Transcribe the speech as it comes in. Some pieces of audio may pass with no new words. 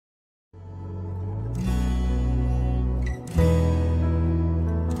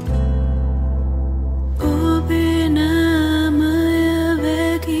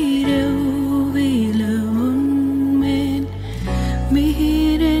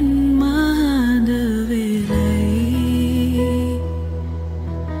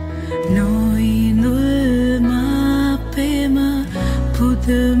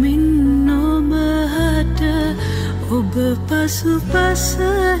ඔබ පසු පස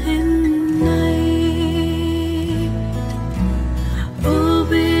එන්නයි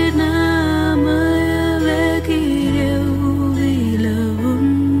ඔබේ නාමය වැගිරෙව් විලවුන්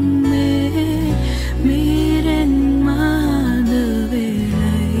මේ මිරෙන් මාද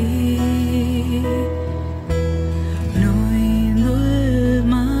වෙලයි නොයිඳුල්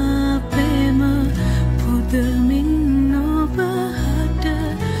මා ප්‍රේම පුදමින් ඔබ හට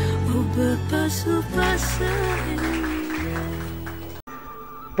ඔබ පසු පස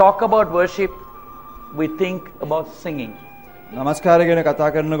Talk about worship, we think about singing. නමස්කාරය ගැන කතා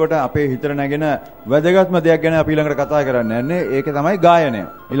කරනකොට අපේ හිතට නැගෙන වැදගත්ම දෙයක් ගැන අපි ළඟට කතා කරන්න යන්නේ ඒක තමයි ගායනය.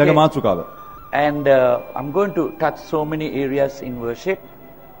 ඊළඟ මාතෘකාව. And I'm going to touch so many areas in worship.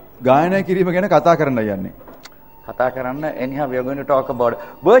 ගායනය කිරීම ගැන කතා කරන්න යන්නේ. කතා කරන්න anyhow we are going to talk about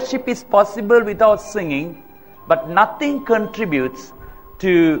worship is possible without singing, but nothing contributes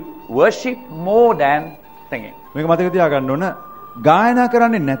to worship more than singing. මේක මතක තියාගන්න ඕන. ගායනා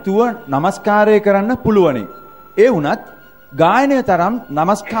කරන්නේ නැතුව නමස්කාරය කරන්න පුළුවනි. ඒ වුණත් ගායනය තරම්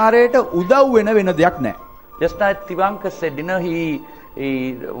නමස්කාරයට උදව් වෙන දෙයක් නැහැ. Just like Tivanka said, he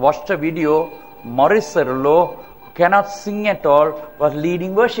watched a video, Morris Cerullo, who cannot sing at all, was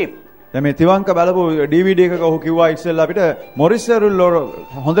leading worship. දැන් මේ තිවංක බලපු DVD එකක ඔහු කිව්වා ඉස්සෙල්ලා අපිට මොරිස් සරුල්ලෝ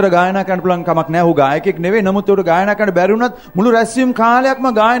හොඳට ගායනා කරන්න පුළුවන් කමක් නැහැ. ඔහු ගායකයෙක් නෙවෙයි. නමුත් උට ගායනා කරන්න බැරි වුණත් මුළු රැස්වීම කාලයක්ම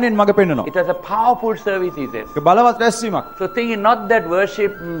ගායනෙන් මඟ පෙන්නනවා. It was a powerful service, he says. ඒක බලවත් රැස්වීමක්. So thinking not that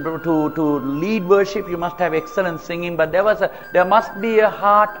worship to lead worship you must have excellent singing, but there must be a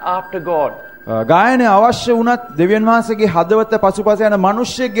heart after God. ගායනය අවශ්‍ය වුණත් දෙවියන් වහන්සේගේ හදවත පසුපස යන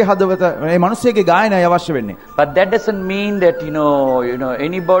මිනිස්සෙක්ගේ හදවත මේ මිනිස්සෙක්ගේ ගායනය අවශ්‍ය වෙන්නේ. But that doesn't mean that you know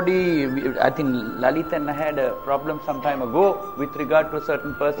anybody. I think Lalith and I had a problem some time ago with regard to a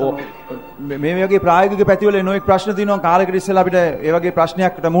certain person. මේ වගේ ප්‍රායෝගික පැතිවල එනෝක් ප්‍රශ්න තියෙනවා කාලෙකට ඉස්සෙල්ලා අපිට ඒ වගේ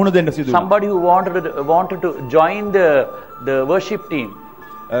ප්‍රශ්නයකට මුහුණ දෙන්න සිදු වුණා. Somebody who wanted to join the worship team.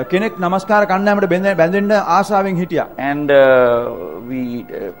 කෙනෙක් නමස්කාර කණ්ඩායමට බැඳෙන්න ආසාවෙන් හිටියා. And we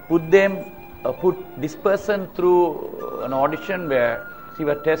put this person through an audition where she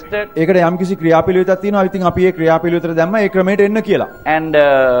was tested. ඒකට යම්කිසි ක්‍රියාපිළිවෙතක් තියෙනවා. ඉතින් අපි ඒ ක්‍රියාපිළිවෙතට දැම්මා ඒ ක්‍රමයට එන්න කියලා. And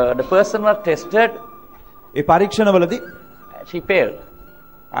the person was tested. A පරීක්ෂණවලදී she failed.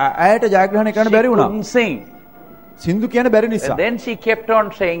 ඇයට ජයග්‍රහණය කරන්න බැරි වුණා. She couldn't sing. සින්දු කියන්න බැරි නිසා. Then she kept on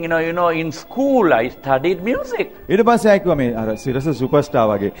saying, in school I studied music. ඊට පස්සේ ආයෙ කිව්වා මේ අර සිරස සුපර්ස්ටාර්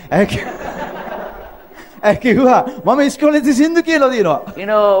වගේ. ඇයි කිව්වා මම ඉස්කෝලේදී සින්දු කියලා දිනවා.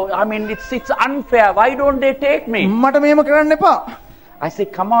 I mean it's unfair. Why don't they take me? මට මේම කරන්න එපා. I say,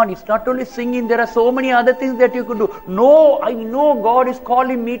 come on, it's not only singing, there are so many other things that you could do. No, I know God is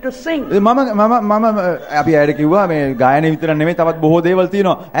calling me to sing. මම අපි ඇයට කිව්වා මේ ගායනය විතර නෙමෙයි තවත් බොහෝ දේවල්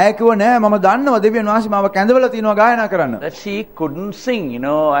තියෙනවා. ඇය කිව්වා නෑ මම දන්නවා දෙවියන් වහන්සේ මාව කැඳවලා තියෙනවා ගායනා කරන්න. That she couldn't sing,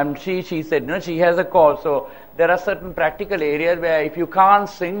 and she said, she has a call. So there are certain practical areas where if you can't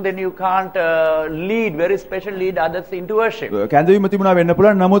sing, then you can't lead others into worship. කැඳවීම තිබුණා වෙන්න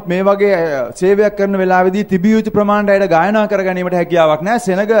පුළුවන්. නමුත් මේ වගේ සේවයක් කරන වෙලාවේදී තිබිය යුතු ප්‍රමාණයට ඇයට ගායනා කර ගැනීමට හැකියාවක් නැහැ.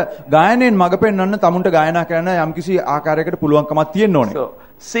 සෙනග ගායනයෙන් මඟ පෙන්වන්න තමුන්ට ගායනා කරන්න යම්කිසි ආකාරයකට පුළුවන්කමක් තියෙන්න ඕනේ. So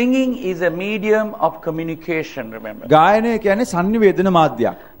singing is a medium of communication, remember. ගායනය කියන්නේ සංනිවේදන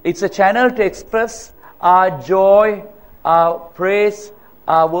මාධ්‍යයක්. It's a channel to express our joy, our praise,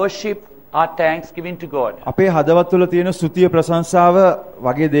 our worship, our thanksgiving to God. අපේ හදවත් තුළ තියෙන ස්තුතිය ප්‍රශංසාව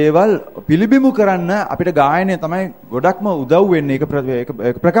වගේ දේවල් පිළිබිඹු කරන්න අපිට ගායනය තමයි ගොඩක්ම උදව් වෙන්නේ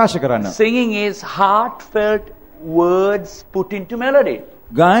ඒක ප්‍රකාශ කරන්න. Singing is heartfelt words put into melody.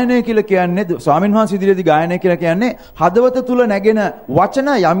 ගායනය කියලා කියන්නේ ස්වාමීන් වහන්සේ ඉදිරියේදී ගායනය කියලා කියන්නේ හදවත තුළ නැගෙන වචන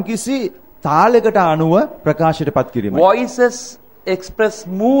යම්කිසි තාලයකට අනුව ප්‍රකාශයටපත් කිරීමයි. Voices express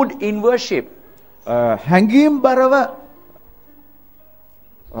mood in worship. හැඟීම් බරව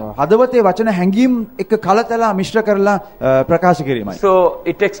හදවතේ වචන හැඟීම් එක කලතලා මිශ්‍ර කරලා ප්‍රකාශ කිරීමයි. So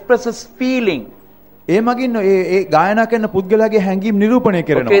it expresses feeling. ඒ මගින් ඒ ගායනා කරන පුද්ගලයාගේ හැඟීම් නිරූපණය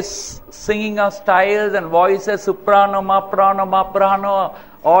කරනවා. Okay, singing of styles and voices, soprano, maprano,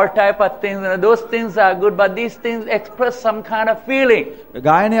 all type of things. Those things are good, but these things express some kind of feeling.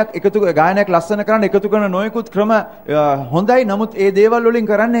 ගායනයක් ලස්සන කරන්න එකතු කරන නොයෙකුත් ක්‍රම හොඳයි. නමුත් ඒ දේවල් වලින්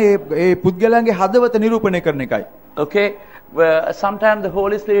කරන්නේ ඒ පුද්ගලයාගේ හදවත නිරූපණය කරන එකයි. Okay. Sometimes the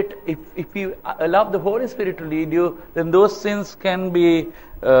Holy Spirit, if you allow the Holy Spirit to lead you, then those things can be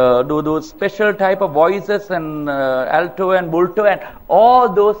those special type of voices and alto and bulto and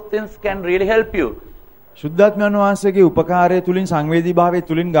all those things can really help you. ශුද්ධාත්මයන් වහන්සේගේ උපකාරය තුලින් සංවේදී භාවයේ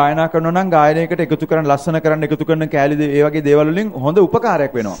තුලින් ගායනා කරනවා නම් ගායනයකට එකතු කරන ලස්සන කරන්න එකතු කරන කැලි ඒ වගේ දේවල් වලින් හොඳ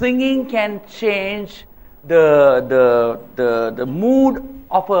උපකාරයක් වෙනවා. Singing can change the mood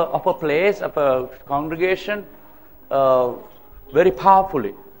of a place, of a congregation very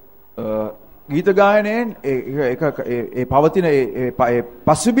powerfully. ගීත ගායනයෙන් ඒ පවතින ඒ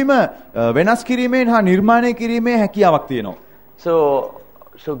පසුබිම වෙනස් කිරීමෙන් හා නිර්මාණය කිරීමේ හැකියාවක් තියෙනවා.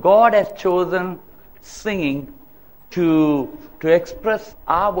 So God has chosen singing to express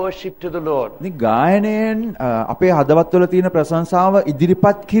our worship to the Lord. ඉතින් ගායනයෙන් අපේ හදවත්වල තියෙන ප්‍රශංසාව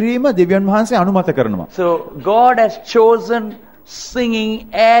ඉදිරිපත් කිරීම දෙවියන් වහන්සේ අනුමත කරනවා. So God has chosen singing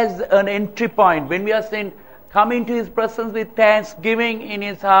as an entry point. When we are saying come into His presence with thanksgiving in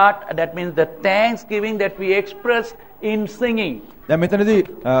His heart, that means the thanksgiving that we express in singing. දැන් මෙතනදී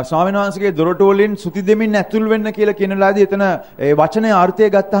ස්වාමීන් වහන්සේගේ දොරටු වලින් ස්තුති දෙමින් ඇතුල් වෙන්න කියලා කියන ලාදී එතන ඒ වචනේ අර්ථය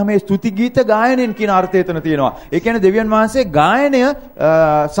ගත්තාම මේ ස්තුති ගීත ගායනයෙන් කියන අර්ථය එතන තියෙනවා. ඒ කියන්නේ දෙවියන් වහන්සේ ගායනය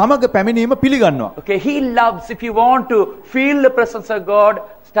සමග පැමිණීම පිළිගන්නවා. Okay, He loves, if you want to feel the presence of God,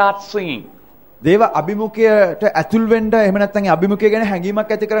 start singing. දේව අභිමුඛයට ඇතුල් වෙන්න එහෙම නැත්නම් ඒ අභිමුඛය ගැන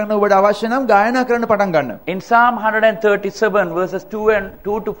හැඟීමක් ඇති කරගන්න ඔබට අවශ්‍ය නම් ගායනා කරන්න පටන් ගන්න. In Psalm 137 verses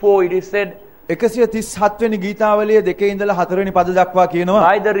 2 to 4 it is said 137 වෙනි ගීතාවලිය 2 ඉඳලා 4 වෙනි පද දක්වා කියනවා.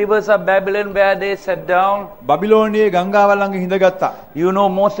 By the rivers of Babylon where they sat down. බබිලෝනියේ ගංගාවල් ළඟ හිඳගත්තා. You know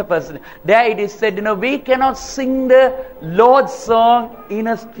most of us. There it is said, we cannot sing the Lord's song in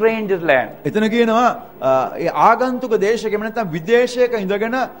a stranger's land. එතන කියනවා ඒ ආගන්තුක දේශයක නැත්නම් විදේශයක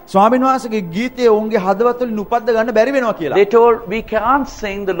ඉඳගෙන ස්වාමීන් වහන්සේගේ ගීතය ඔවුන්ගේ හදවත්වලින් උපද්ද ගන්න බැරි වෙනවා කියලා. They told we can't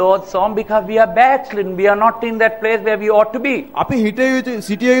sing the Lord's song because we are backslidden. We are not in that place where we ought to be. අපි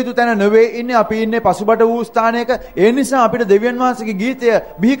සිටිය යුතු තැන නෙවෙයි ඉන්නේ. අපි ඉන්නේ පසුබට වූ ස්ථානයක. ඒ නිසා අපිට දෙවියන් වහන්සේගේ ගීතය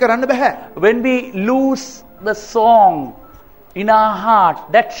බිහි කරන්න බෑ. When we lose the song in our heart,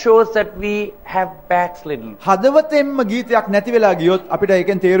 that shows that we have backslidden. හදවතෙන්ම ගීතයක් නැති වෙලා ගියොත් අපිට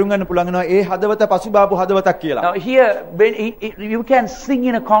ඒකෙන් තේරුම් ගන්න පුළුවන් වෙනවා ඒ හදවත පසුබාපු හදවතක් කියලා. Now here when you can sing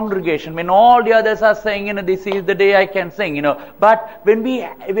in a congregation when all the others are saying, this is the day I can sing, but when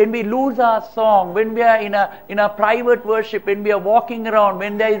we lose our song, when we are in a private worship, when we are walking around,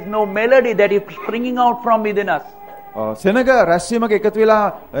 when there is no melody that is springing out from within us, සෙනග රැස්වීමක එකතු වෙලා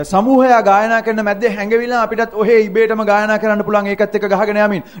සමූහයා ගායනා කරන මැද්දේ හැංගෙවිලා අපිටත් ඔහේ ඉබේටම ගායනා කරන්න පුළුවන් ඒකත් එක්ක ගහගෙන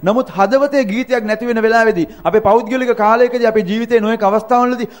යමින්. නමුත් හදවතේ ගීතයක් නැති වෙන වෙලාවේදී අපේ පෞද්ගලික කාලයකදී අපේ ජීවිතේ නොයෙක්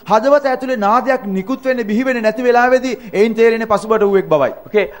අවස්ථාවලදී හදවත ඇතුලේ නාදයක් නිකුත් වෙන්නේ බිහි වෙන්නේ නැති වෙලාවේදී එයින් තේරෙන්නේ පසුබට වූ එක් බවයි.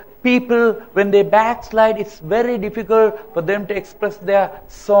 Okay, people when they backslide, it's very difficult for them to express their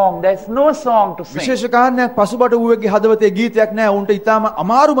song. There's no song to sing. විශේෂ කාරණයක් පසුබට වූ එක්ගේ හදවතේ ගීතයක් නැහැ. උන්ට ඊටාම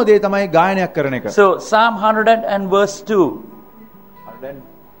අමාරුම දේ තමයි ගායනයක් කරන එක. So Psalm 100 and verse 2.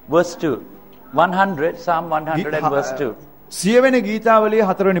 Verse 2. 100, Psalm 100 and verse 2. 100 වෙනි ගීතාවලියේ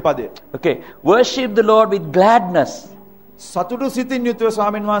 4 වෙනි පදය. Okay, worship the Lord with gladness. සතුටු සිතින් යුතුව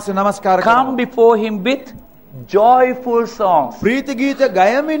ස්වාමීන් වහන්සේ නමස්කාර කරනවා. Come before Him with joyful songs. ප්‍රීති ගීත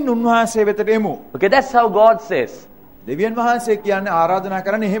ගයමින් උන්වහන්සේ වෙතට එමු. Okay, that's how God says. දෙවියන් වහන්සේ කියන්නේ ආරාධනා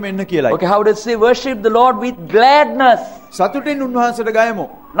කරන්නේ එහෙම එන්න කියලායි. Okay, how does He worship the Lord with gladness? සතුටින් උන්වහන්සේට ගයමු.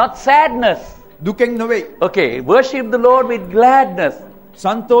 Not sadness. දුකෙන් නෙවෙයි. Okay, worship the Lord with gladness.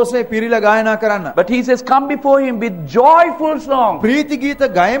 සන්තෝෂේ පිරීලා ගායනා කරන්න. But He says come before Him with joyful songs. ප්‍රීති ගීත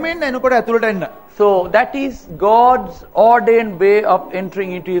ගයමින් එනකොට ඇතුළට එන්න. So that is God's ordained way of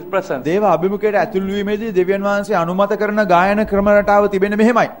entering into His presence. දේව අභිමුඛයට ඇතුල් වීමේදී දෙවියන් වහන්සේ අනුමත කරන ගායන ක්‍රම රටාව තිබෙන්නේ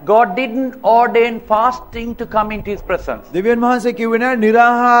මෙහෙමයි. God didn't ordain fasting to come into His presence. දෙවියන් වහන්සේ කිව්වේ නෑ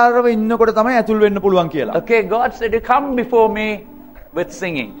නිරාහාරව ඉන්නකොට තමයි ඇතුල් වෙන්න පුළුවන් කියලා. Okay, God said come before me with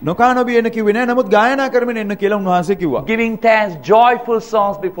singing. නොකා නොබී එන්න කිව්වේ නෑ. නමුත් ගායනා කරමින් එන්න කියලා උන්වහන්සේ කිව්වා. Giving thanks, joyful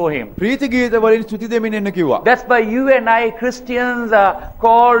songs before Him. ප්‍රීති ගීත වලින් ස්තුති දෙමින් එන්න කිව්වා. That's why you and I Christians are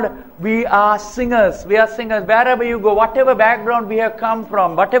called, we are singers. We are singers wherever you go, whatever background we have come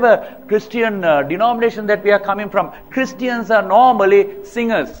from, whatever Christian denomination that we are coming from. Christians are normally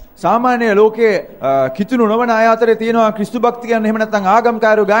singers. සාමාන්‍ය ලෝකයේ කිතුණු නොවන අය අතරේ තියෙනවා ක්‍රිස්තු භක්තිකයන් එහෙම නැත්නම්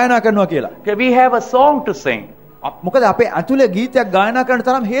ආගම්කාරයෝ ගායනා කරනවා කියලා. Okay, we have a song to sing. මොකද අපේ ඇතුලේ ගීතයක් ගායනා කරන්න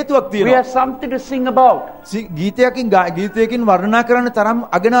තරම් හේතුවක් We තියෙනවා. have something to sing about. ගීතයකින් වර්ණනා කරන්න තරම්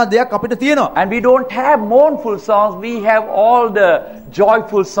අගනා දෙයක් අපිට තියෙනවා. And we don't have mournful songs, we have all the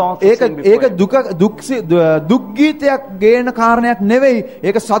joyful songs to sing before ඒක දුක් ගීතයක් ගේන කාරණයක් නෙවෙයි.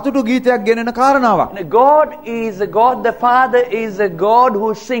 ඒක සතුටු ගීතයක් ගෙනෙන කාරණාවක්. God is a God, the Father is a God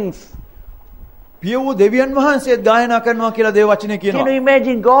who sings. පිය වූ දෙවියන් වහන්සේත් ගායනා කරනවා කියලා දේව වචනේ Can කියනවා. you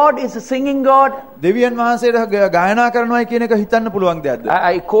imagine God is a singing God? දෙවියන් වහන්සේට ගායනා කරනවායි කියන එක හිතන්න පුළුවන් දෙයක්ද?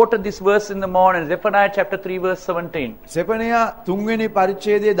 I quoted this verse in the morning, Zephaniah chapter 3 verse 17. සෙපනියා 3 වෙනි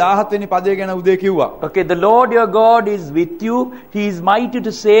පරිච්ඡේදයේ 17 වෙනි පදය ගැන උදේ කිව්වා. Okay, the Lord your God is with you. He is mighty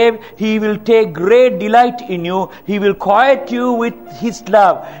to save. He will take great delight in you. He will quiet you with His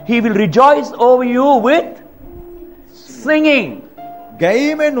love. He will rejoice over you with singing.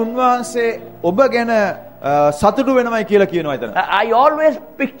 ගැයීමෙන් උන්වහන්සේ ඔබ ගැන සතුටු වෙනවයි කියලා කියනවා එතන. I always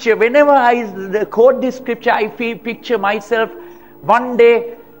picture, whenever I quote this scripture, I picture myself one day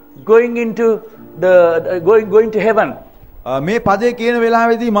going into going to heaven. මේ පදේ කියන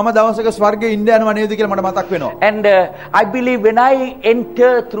වෙලාවේදී මම දවසක ස්වර්ගයේ ඉන්න යනවා නේද කියලා මට මතක් වෙනවා. And I believe when I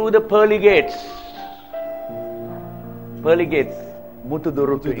enter through the pearly gates, මුතු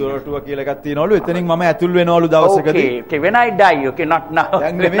දොරටුව කියලා එකක් තියෙනවලු. එතනින් මම ඇතුල් වෙනවලු දවසකදී. Okay, when I die, okay, not now.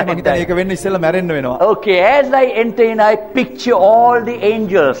 දැන් නෙමෙයි මම හිතන්නේ ඒක වෙන්න ඉස්සෙල්ලා මැරෙන්න වෙනවා. Okay, as I enter in, I picture all the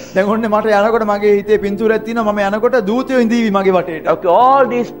angels. දැන් ඔන්නේ මට යනකොට මගේ හිතේ පින්තූරයක් තියෙනවා. මම යනකොට දූතයෝ ඉඳීවි මගේ වටේට. Okay, all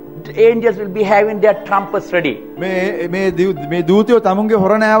these angels will be having their trumpets ready. මේ දූතයෝ තමුන්ගේ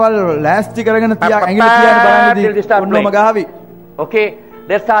හොරණෑවල් ලෑස්ති කරගෙන ඇඟිලි තියාගෙන බලන්නදී ඔන්නම ගාවි. Okay,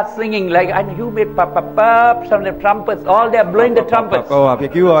 they start singing like, and you made pop pop pop, some of the trumpets, all they are blowing the trumpets. ඔව් අපි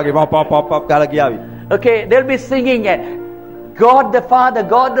කිව්වා වගේ pop pop pop ගාලා කියාවි. Okay, they'll be singing and God the Father,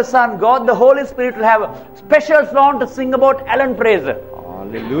 God the Son, God the Holy Spirit will have a special song to sing about Allan Fraser.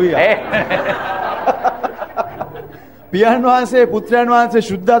 Hallelujah. පියාණන් වහන්සේ පුත්‍රයන් වහන්සේ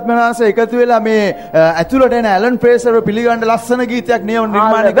ශුද්ධාත්ම වහන්සේ එකතු වෙලා මේ ඇතුළට එන ඇලන් ෆ්‍රේසර්ව පිළිගන්න ලස්සන ගීතයක්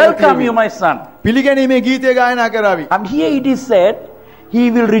නිර්මාණය කරලා welcome you my son. පිළිගැනීමේ ගීතය ගායනා කරાવી. And here it is said he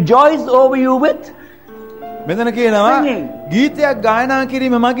will rejoice over you with මෙතන කියනවා ගීතයක් ගායනා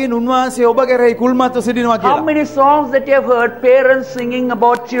කිරීම මගින් උන්වහන්සේ ඔබ කෙරෙහි කුල්මත්ව සිටිනවා කියලා. How many songs that you have heard parents singing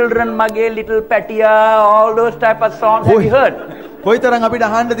about children, mage little patia, all those type of songs have you heard? කොයිතරම් අපිට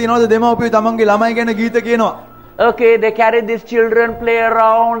අහන්න තියෙනවද දෙමව්පියෝ තමන්ගේ ළමයි ගැන ගීත කියනවා. Okay, they carry these children, play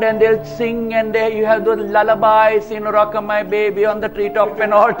around, and they'll sing, and you have those lullabies, you know, rock my baby on the treetop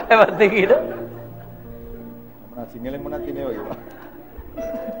and all type of thing, you know.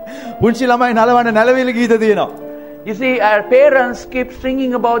 පුංචි ළමයි නලවන්න නැලවිලි ගීත තියෙනවා. You see, our parents keep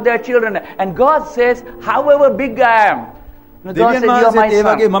singing about their children, and God says, however big I am, God says, you are my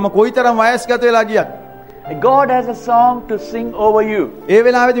son. මම කොයිතරම් වයස්ගත වෙලා ගියත් God has a song to sing over you. ඒ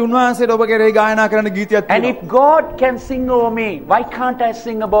වෙලාවේදී උන්වහන්සේට ඔබ කෙරෙහි ගායනා කරන්න ගීතයක් තියෙනවා. And if God can sing over me, why can't I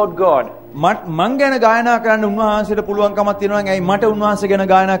sing about God? මං ගැන ගායනා කරන්න උන්වහන්සේට පුළුවන්කමක් තියෙනවා නම් ඇයි මට උන්වහන්සේ ගැන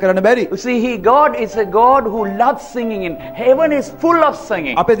ගායනා කරන්න බැරි? You see, God is a God who loves singing, and heaven is full of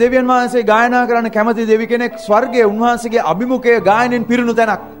singing. අපේ දෙවියන් වහන්සේ ගායනා කරන්න කැමති දෙවි කෙනෙක් ස්වර්ගයේ උන්වහන්සේගේ අභිමුඛයේ ගායනෙන් පිරුණු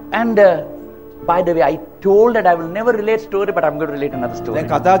තැනක්. And by the way, I told that I will never relate story, but I'm going to relate another story. දැන්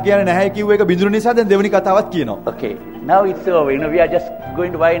කතා කියන්නේ නැහැ කිව්ව එක බිඳුන නිසා දැන් දෙවෙනි කතාවක් කියනවා. Okay, now it's over. You know, we are just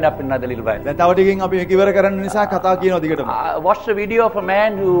going to wind up in another little while. දැන් තව ටිකකින් අපි මේක ඉවර කරන්න නිසා කතා කියනවා දිගටම. I watched a video of a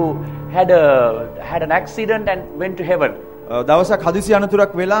man who had an accident and went to heaven. දවසක් හදිසි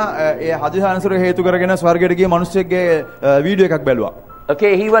අනතුරක් වෙලා ඒ හදිසි අනතුර හේතු කරගෙන ස්වර්ගයට ගිය මිනිහෙක්ගේ වීඩියෝ එකක් බැලුවා.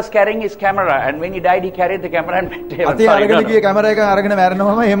 Okay, he was carrying his camera, and when he died, he carried the camera and went to heaven. අතේ අරගෙන ගිය කැමරා එක අරගෙන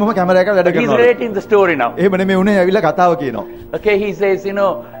මැරෙනවම එහෙමම කැමරා එක වැඩ කරනවා. He's relating the story now. එහෙම නෙමෙයි උනේ ඇවිල්ලා කතාව කියනවා. Okay, he says, you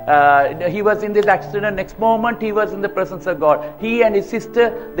know, he was in this accident. Next moment, he was in the presence of God. He and his sister,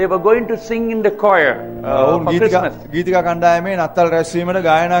 they were going to sing in the choir for Christmas. ගීතිකා කණ්ඩායමේ නත්තල් රැස්වීමට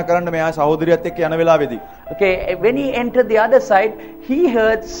ගායනා කරන්න මෙයා සහෝදරියත් එක්ක යන වෙලාවේදී. Okay, when he entered the other side, he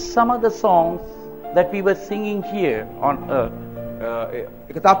heard some of the songs that we were singing here on earth.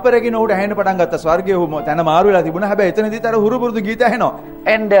 එක තප්පරකින් උඩ ඇහෙන්න පටන් ගත්තා ස්වර්ගයේ තැන මාරු වෙලා තිබුණා හැබැයි එතනදිත් අර හුරු පුරුදු ගීත ඇහෙනවා.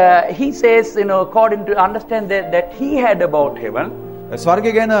 And he says, you know, according to understand that he had about heaven,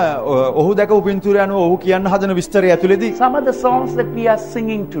 ස්වර්ගය ගැන ඔහු දැකපු පින්තූරය අනුව ඔහු කියන්න හදන විස්තරය ඇතුළේදී some of the songs that we are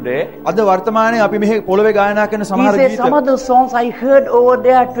singing today, අද වර්තමානයේ අපි මෙහි පොළවේ ගායනා කරන සමහර he says, ගීත some of those songs I heard over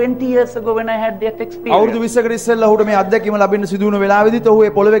there 20 years ago when I had that experience. අවුරුදු 20කට ඉස්සෙල්ලා ඔහුට මේ අත්දැකීම ලැබෙන්න සිදු වුණ වෙලාවෙදිත් ඔහු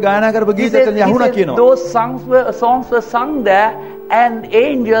ඒ පොළවේ ගායනා කරපු ගීත එතන යහුණා කියනවා. Those songs were sung there, and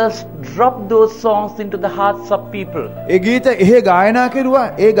angels dropped those songs into the hearts of people. ඒ ගීත එහෙ ගායනා කරුවා.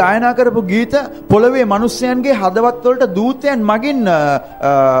 ඒ ගායනා කරපු ගීත පොළවේ මිනිස්යන්ගේ හදවත් වලට දූතයන් මගින්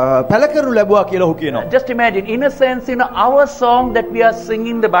පැලකරනු ලැබුවා කියලා ඔහු කියනවා. Just imagine, in a sense, you know, our song that we are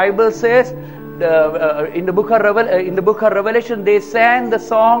singing, the Bible says, in the book of Revelation, they sang the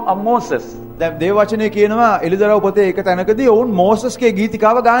song of Moses. දැන් දේව වචනේ කියනවා එලිදරව් පොතේ එක තැනකදී ඔවුන් මෝසස්ගේ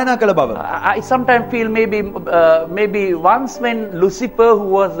ගීතිකාව ගායනා කළ බව. I sometimes feel maybe once when Lucifer, who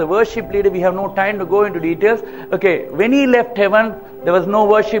was the worship leader, we have no time to go into details. Okay, when he left heaven, there was no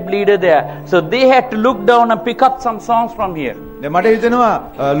worship leader there, so they had to look down and pick up some songs from here. දැන් මට හිතෙනවා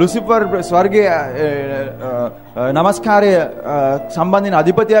Lucifer ස්වර්ගයේ නමස්කාරය සම්බන්ධයෙන්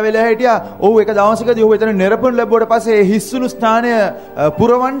අධිපතියා වෙලා හිටියා. ඔහු එක දවසකදී ඔහු එතන නිරපුණ ලැබුවට පස්සේ හිස්සුණු ස්ථානය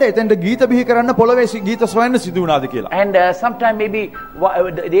පුරවන්න එතෙන්ට ගීත බිහි කරන්න පොළවේ ගීත සොයන්න සිදු වුණාද කියලා. And sometime maybe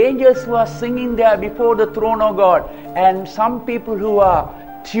the angels who are singing there before the throne of God, and some people who are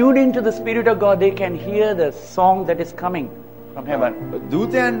tuned into the Spirit of God, they can hear the song that is coming from heaven.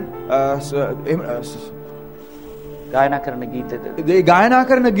 දූතයන් ගායනා කරන ගීතද ඒ ගායනා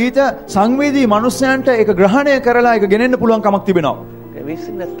කරන ගීත සංවේදී මිනිස්යන්ට ඒක ග්‍රහණය කරලා ඒක ගෙනෙන්න පුළුවන් කමක් තිබෙනවා. We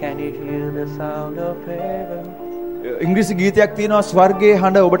sing that, can you hear the sound of heaven? ඉංග්‍රීසි ගීතයක් තියෙනවා ස්වර්ගයේ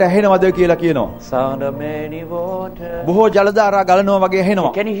හඬ ඔබට ඇහෙනවද කියලා කියනවා. Sound of many waters. බොහෝ ජලධාරා ගලනවා වගේ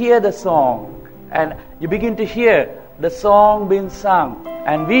ඇහෙනවා. Can you hear the song? And you begin to hear the song being sung.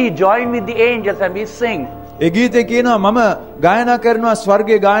 And we join with the angels and we sing. ඒ ගීතේ කියනවා මම ගායනා කරනවා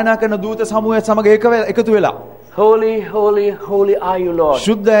ස්වර්ගයේ ගායනා කරන දූත සමූහය සමග එකතු වෙලා. Holy, holy, holy are you, Lord.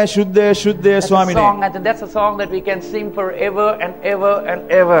 ශුද්ධය ශුද්ධය ශුද්ධය ස්වාමිනේ. That's a song that we can sing forever and ever and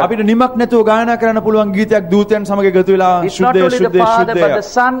ever. අපිට නිමක් නැතුව ගායනා කරන්න පුළුවන් ගීතයක් දූතයන් සමග එකතු වෙලා It's not ශුද්ධය only the ශුද්ධය Father, but ශුද්ධය. the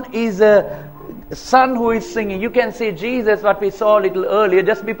Son is a Son who is singing. You can see Jesus, what we saw a little earlier,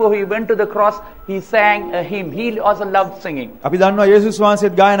 just before he went to the cross, he sang a hymn. He also loved singing. අපි දන්නවා යේසුස්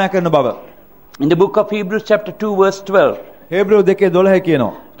වහන්සේත් ගායනා කරන බව. In the book of Hebrews chapter 2 verse 12. Hebrew 2:12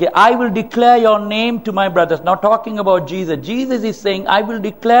 කියනවා. Okay, I will declare your name to my brothers. Now talking about Jesus. Jesus is saying, I will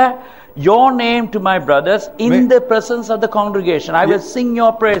declare your name to my brothers in the presence of the congregation. I will sing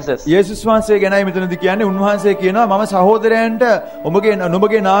your praises. යේසුස් වහන්සේ ගැනයි මෙතනදී කියන්නේ. උන්වහන්සේ කියනවා මම සහෝදරයන්ට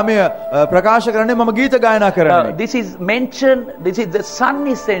නුඹගේ නාමය ප්‍රකාශ කරන්නේ මම ගීත ගායනා කරන්නේ. This is mentioned, this is the Son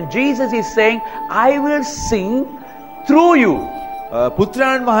is saying, Jesus is saying, I will sing through you.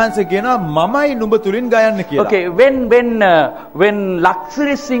 පුත්‍රයන් වහන්සේ කියනවා මමයි නුඹ තුලින් ගයන්න කියලා. Okay, when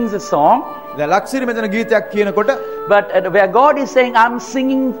Luxury sings a song, දැන් ලක්ෂරි මෙතන ගීතයක් කියනකොට but where God is saying, I'm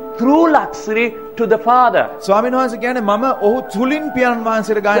singing through Luxury to the Father. ස්වාමීන් වහන්සේ කියන්නේ මම ඔහු තුලින් පියාණන්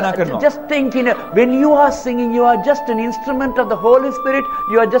වහන්සේට ගායනා කරනවා. Just think, when you are singing, you are just an instrument of the Holy Spirit.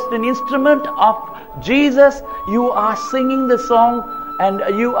 You are just an instrument of Jesus. You are singing the song and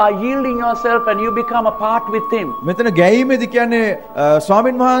you are yielding yourself and you become a part with him. මෙතන ගැයීමේදී කියන්නේ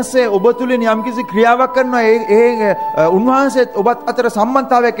ස්වාමීන් වහන්සේ ඔබ තුලින් යම්කිසි ක්‍රියාවක් කරනවා ඒ උන්වහන්සේත් ඔබත් අතර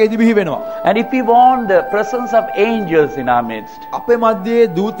සම්බන්ධතාවයක් එදි බිහි වෙනවා. And if we want the presence of angels in our midst, අපේ මැදේ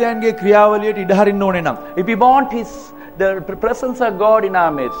දූතයන්ගේ ක්‍රියාවලියට ඉඩ හරින්න ඕනේ නම් if we want the presence of God in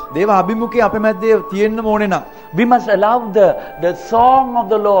our midst, දේව අභිමුඛය අපේ මැදේ තියෙන්න ඕනේ නම් we must allow the song of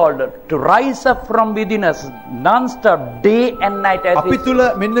the Lord to rise up from within us non-stop, day and night. As අපි තුල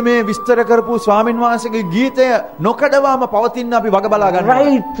මෙන්න මේ විස්තර කරපු ස්වාමීන් වහන්සේගේ ගීතය නොකඩවාම පවතින අපි වග බලා ගන්නවා.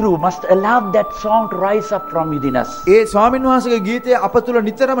 Right through, must allow that song to rise up from within us. ඒ ස්වාමීන් වහන්සේගේ ගීතය අප තුල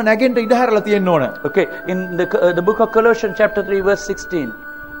නිතරම නැගෙන්න ඉඩ හැරලා තියෙන්න ඕන. Okay, in the book of Colossians chapter 3 verse 16.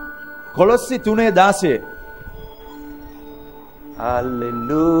 කොලොස්සි 3:16.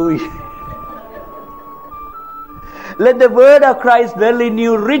 Hallelujah. Let the word of Christ dwell in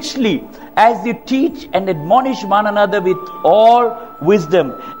you richly as you teach and admonish one another with all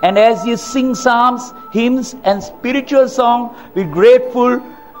wisdom, and as you sing psalms, hymns and spiritual song with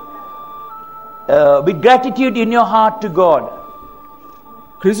gratitude in your heart to God.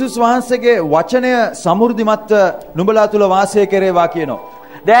 ක්‍රිස්තුස් වහන්සේගේ වචනය සමෘද්ධිමත් නුඹලා තුල වාසය කරේවා කියනවා.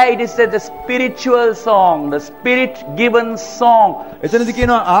 There it is said the spiritual song, the spirit given song. එතනදී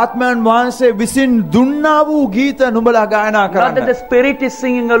කියනවා ආත්මයන් වහන්සේ විසින් දුන්නා වූ ගීත නුඹලා ගායනා Not that කරන්න. the spirit is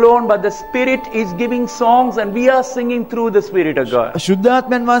singing alone, but the spirit is giving songs and we are singing through the spirit of God.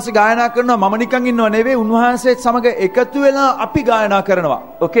 ශුද්ධාත්මයන් වහන්සේ ගායනා කරනවා මම නිකන් ඉන්නව නෙවෙයි උන්වහන්සේත් සමග එකතු වෙලා අපි ගායනා කරනවා.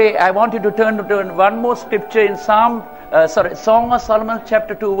 Okay, I want you to turn to one more scripture in Song of Solomon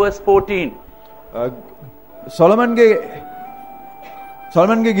chapter 2 verse 14.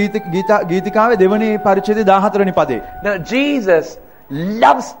 සොලමන්ගේ ගීතිකාවේ දෙවනි පරිච්ඡේදයේ 14 වෙනි පදේ. Now Jesus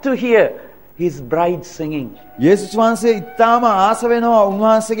loves to hear his bride singing. යේසුස් වහන්සේ ඉතාම ආස වෙනවා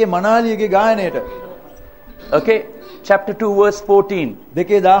උන්වහන්සේගේ මනාලියගේ ගායනයට. Okay, chapter 2 verse 14.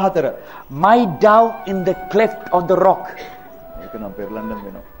 2:14. My dove in the cleft of the rock. ඒක නම් පෙරලන්න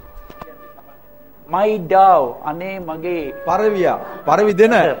වෙනවා. My dove, අනේ මගේ පරවි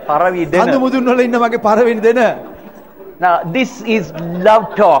දෙන. කඳු මුදුන් වල ඉන්න මගේ පරවින් දෙන. Now this is love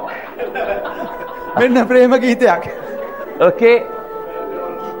talk. මෙන්න ප්‍රේම ගීතයක්. Okay.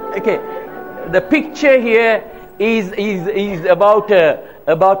 The picture here is about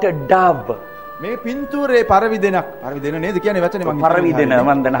a dove. මේ පින්තූරේ පරවි දෙනක්. පරවි දෙන නේද කියන්නේ වචනේ මම පරවි දෙන මම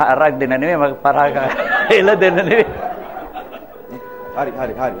දන්න හරක් දෙන නෙමෙයි මම පරාග එළ දෙන නෙමෙයි. හරි.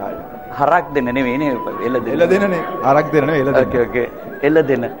 හරක් දෙන නෙමෙයි නේ එළ දෙන නේ. හරක් දෙන නෙවෙයි එළ දෙන. Okay. එළ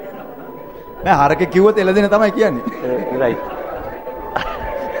දෙන. නෑ හරකේ කිව්වොත් එළ දෙන තමයි කියන්නේ. Right.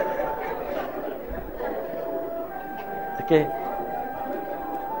 Okay.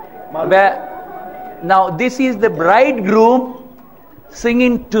 Now this is the bridegroom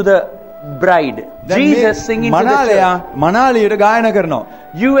singing to the bride. Jesus singing to the church. මනාලියට ගායනා කරනවා.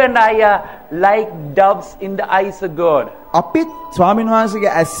 You and I are like doves in the eyes of God. අපිත් ස්වාමීන් වහන්සේගේ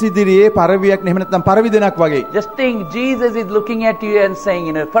ඇස් ඉදිරියේ පරවියක් නෙමෙයි නැත්නම් පරවි දෙනක් වගේ. Just think Jesus is looking at you and saying,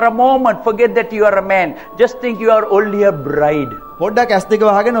 for a moment forget that you are a man. Just think you are only a bride. පොඩ්ඩක් ඇස් දෙක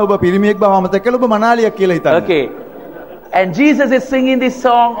වහගෙන ඔබ පිරිමියෙක් බව අමතක කළා ඔබ මනාලියක් කියලා හිතන්න. Okay. And Jesus is singing this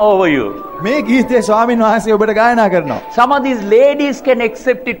song over you. මේ ගීතේ ස්වාමීන් වහන්සේ ඔබට ගායනා කරනවා. Some of these ladies can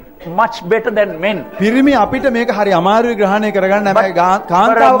accept it much better than men. පිරිමි අපිට මේක හරි අමාරුයි ග්‍රහණය කරගන්න. හැබැයි For a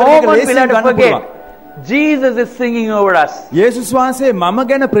කාන්තාවකට මේක moment we'll ලේසියෙන් have to ගන්න forget. පුළුවන්. Jesus is singing over us. යේසුස් වහන්සේ මම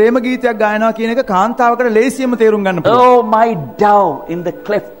ගැන ප්‍රේම ගීතයක් ගායනා කියන එක කාන්තාවකට ලේසියෙන්ම තේරුම් ගන්න පුළුවන්. Oh, my dove in the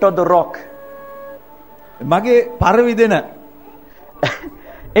cleft of the rock. මගේ පරවිදෙන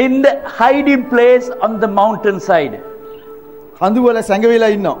In the hiding place on the mountainside. කඳු වල සැඟවිලා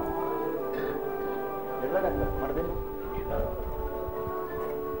ඉන්නවා.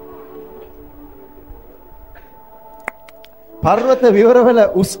 පර්වත විවරවල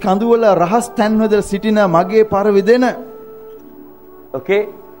උස් කඳු වල රහස් තැන්වල සිටින මගේ පරවිදෙන. Okay?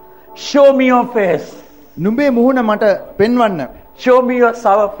 Show me your face. නුඹේ මුහුණ මට පෙන්වන්න. Show me your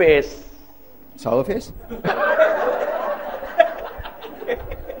sour face. Sour face?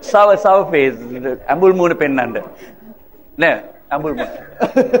 Sour face. Ambul moon pennanda. No, ambul moon.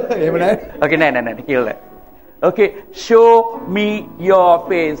 එහෙම නෑ. Okay, no, kill that. Okay, show me your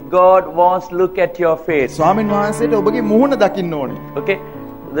face. God wants to look at your face. ස්වාමීන් වහන්සේට ඔබගේ මුහුණ දකින්න ඕනේ. Okay,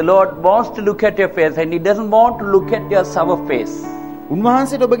 the Lord wants to look at your face and He doesn't want to look at your sour face.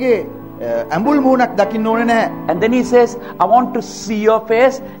 උන්වහන්සේට ඔබගේ ඇඹුල් මුහුණක් දකින්න ඕනේ නැහැ. And then He says, I want to see your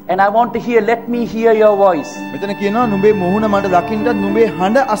face and I want to hear, let me hear your voice. මෙතන කියනවා නුඹේ මුහුණ මට දකින්නත් නුඹේ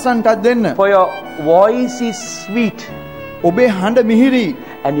හඬ අසන්නටත් දෙන්න. For your voice is sweet ඔබේ හඬ මිහිරි.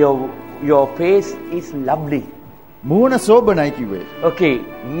 and your face is lovely. මුහුණ සෝබනයි කිව්වේ. Okay,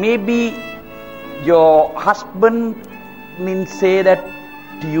 maybe your husband didn't say that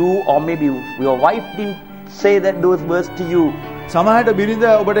to you, or maybe your wife didn't say that those words to you. සමහරට බිරිඳ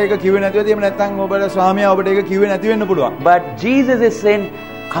ඔබට ඒක කිව්වේ නැතිව තියෙම නැත්නම් ඔබට ස්වාමියා ඔබට ඒක කිව්වේ නැති වෙන්න පුළුවන්. But Jesus is saying,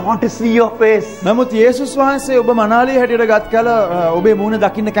 I want to see your face. නමුත් යේසුස් වහන්සේ ඔබ මනාලිය හැටියට ගත් කල ඔබේ මුහුණ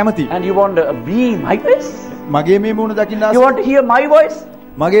දකින්න කැමතියි. And you want to be my face? මගේ මේ මුහුණ දකින්න You want to hear my voice?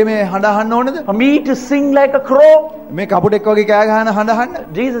 මගේ මේ හඬ අහන්න ඕනද? For me to sing like a crow? මේ කපුටෙක් වගේ කෑ ගහන හඬ අහන්න?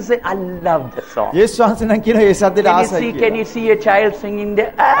 Jesus said, I love the song. යේසුස් වහන්සේ නම් කියන ඒ සද්දෙට ආසයි කියලා. Can you see a child singing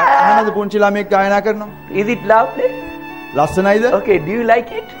there? අහනද පුංචි ළමෙක් ගායනා කරනවා? Is it lovely? ලස්සනයිද? Okay, do you like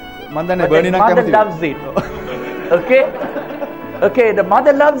it? මන් දන්නේ But බර්නි the නම් mother කැමතියි. loves it. Okay? Okay, the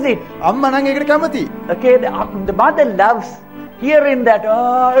mother loves it. අම්මා නම් ඒකට කැමතියි. Okay, the mother loves hearing that.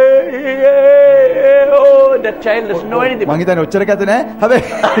 Oh, that child doesn't know anything. මං හිතන්නේ ඔච්චර කැත නෑ. හැබැයි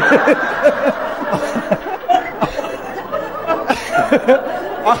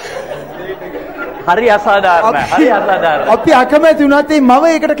හරි අසාධාරණයි. හරි අසාධාරණයි. අපි අකමැති වුණත් ඒ මම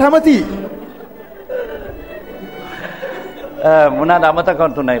ඒකට කැමතියි. මොනවාද අමතක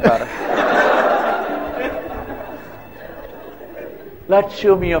තුනයි පාර. Let's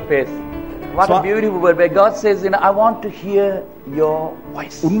show me your face. What a beautiful word where God says, I want to hear your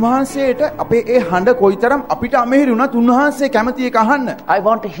voice. උන්වහන්සේට අපේ ඒ හඬ කොයිතරම් අපිට අමහිරි වුණත් උන්වහන්සේ කැමති ඒක අහන්න. I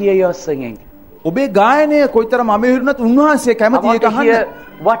want to hear your singing. ඔබේ ගායනය කොයිතරම් අමහිරි වුණත් උන්වහන්සේ I කැමති want ඒක to අහන්න. hear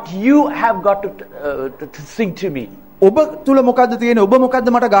what you have got to sing to me. ඔබ තුල මොකද්ද තියෙන්නේ? ඔබ මොකද්ද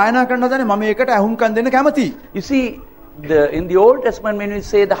මට ගායනා කරන්න හදන්නේ? මම ඒකට අහුම්කම් දෙන්න කැමතියි. You see, in the Old Testament, when we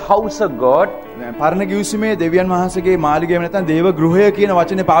say the house of God, පරණ කිව්සීමේ දෙවියන් වහන්සේගේ මාලිගය නැත්නම් දේව ගෘහය කියන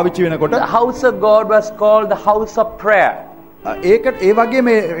වචනේ පාවිච්චි වෙනකොට the house of God was called the house of prayer. ඒකට ඒ වගේ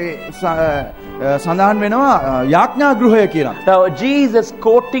මේ සඳහන් වෙනවා යාඥා ගෘහය කියලා. Now Jesus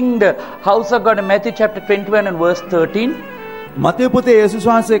quoting the house of God in Matthew chapter 21 and verse 13. මතේ පොතේ යේසුස්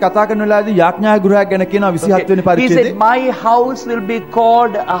වහන්සේ කතා කරන වෙලාවේදී යාඥා ගෘහයක් ගැන කියනවා 27 වෙනි He පරිච්ඡේදයේ. said, my house will be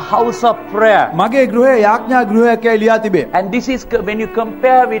called a house of prayer. මගේ ගෘහය යාඥා ගෘහයක් කියලා ලියා තිබේ. And this is when you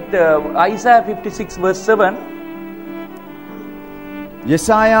compare with Isaiah 56 verse 7.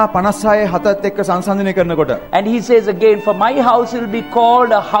 යෙසායා 56:7ත් එක්ක සංසන්දනය කරනකොට And he says again, for my house will be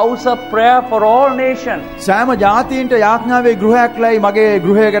called a house of prayer for all nations. සෑම ජාතීන්ට යාඥාවේ ගෘහයක් ලයි මගේ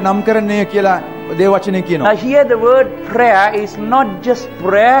ගෘහයක නම් කරන්නේ කියලා දේව වචනේ කියනවා. Now here the word prayer is not just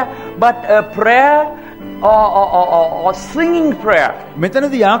prayer, but a prayer or singing prayer.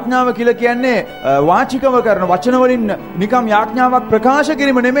 මෙතනදී යාඥාව කියලා කියන්නේ වාචිකව කරන වචන වලින් නිකම් යාඥාවක් ප්‍රකාශ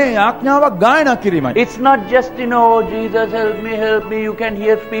කිරීම නෙමෙයි යාඥාවක් ගායනා කිරීමයි. It's not just, Jesus help me, you can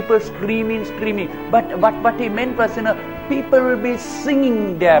hear people screaming. But what he meant was, people will be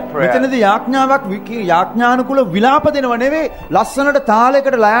singing their prayer. මෙතනදී යාඥාවක් යාඥානුකූල විලාප දෙනව නෙවෙයි ලස්සනට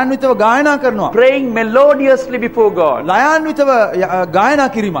තාලයකට ලයාන්විතව ගායනා කරනවා. Praying melodiously before God. ලයාන්විතව ගායනා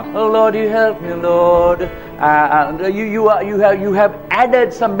කිරීමක්. Oh Lord, you help me, Lord. You have added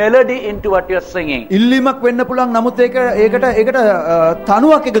some melody into what you're singing. ඉල්ලීමක් වෙන්න පුළුවන් නමුත් ඒකට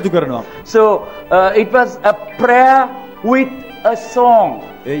තනුවක් එකතු කරනවා. So it was a prayer with a song.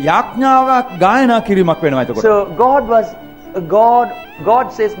 යාඥාවක් ගායනා කිරීමක් වෙනවා එතකොට. So God was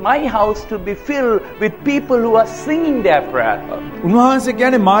God says, my house to be filled with people who are singing their prayer. උන්වහන්සේ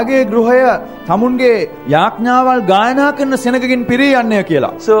කියන්නේ මාගේ ගෘහය තමුන්ගේ යාඥාවල් ගායනා කරන සෙනගකින් පිරී යන්නේ කියලා.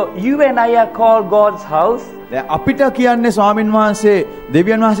 So you and I are called God's house. දැන් අපිට කියන්නේ ස්වාමින් වහන්සේ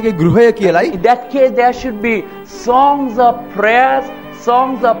දෙවියන් වහන්සේගේ ගෘහය කියලායි. In that case, there should be songs of prayers,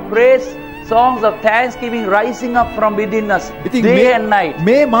 songs of praise, songs of thanksgiving rising up from within us day and night.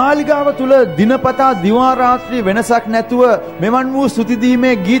 මේ මාලිගාව තුල දිනපතා දිවා රාත්‍රී වෙනසක් නැතුව මෙවන් වූ ස්තුති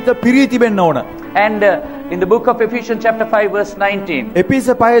දීමේ ගීත පිරී තිබෙන්න ඕන. And in the book of Ephesians chapter 5 verse 19, එපිස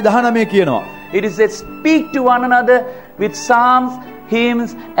 5:19 කියනවා. it is said, speak to one another with psalms,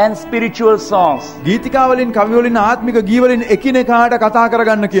 hymns and spiritual songs. ගීතිකාවලින් කවිවලින් ආත්මික ගීවලින් එකිනෙකාට කතා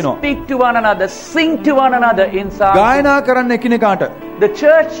කරගන්න කියනවා. Speak to one another, sing to one another in psalms. ගායනා කරන්න එකිනෙකාට. The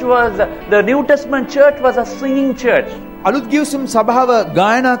church was, the New Testament church was a singing church. අලුත් ගිවිසුම් සභාව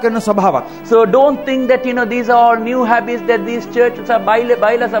ගායනා කරන සභාවක්. So don't think that, these are all new habits, that these churches are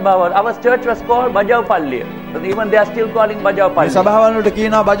baila sabhawa. Our church was called Bajau Palli. Even they are still calling Bajau මේ Palli. සභාවල් වලට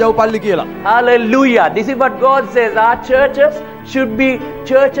කියනවා බජව් පල්ලි කියලා. Hallelujah. This is what God says. Our churches should be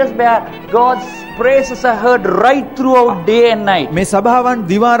churches where God's praises are heard right throughout day and night. මේ සභාවන්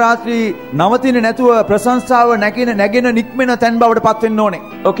දිවා රාත්‍රී නවතින්නේ නැතුව ප්‍රශංසාව නැගෙන නික්මෙන තැන් බවට පත් වෙන්න ඕනේ.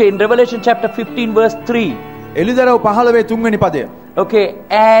 Okay, in Revelation chapter 15 verse 3. එලිදරව් 15 3 වෙනි පදය. Okay,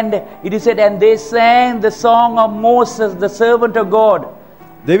 and it is said, and they sang the song of Moses, the servant of God.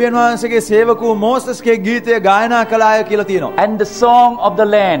 දෙවියන් වහන්සේගේ සේවකෝ මෝසස්ගේ ගීතය ගායනා කළාය කියලා තියෙනවා. And the song of the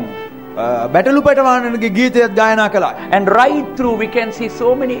land. බැටළු පැටවාණන්ගේ ගීතයත් ගායනා කළා. And right through we can see so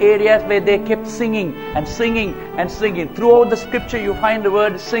many areas where they kept singing and singing and singing. Throughout the scripture you find the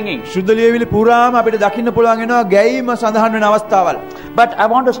word singing. ශුද්ධ ලියවිලි පුරාම අපිට දකින්න පුළුවන් වෙනවා ගැයීම සඳහන් වෙන අවස්ථාවල්. But I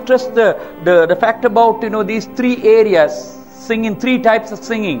want to stress the fact about these three areas, singing, three types of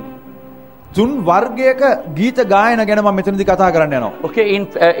singing. තුන් වර්ගයක ගීත ගායන ගැන මම මෙතනදී කතා කරන්න යනවා. Okay, in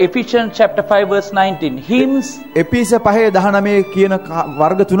Ephesians chapter 5 verse 19, hymns, එපිස 5:19 කියන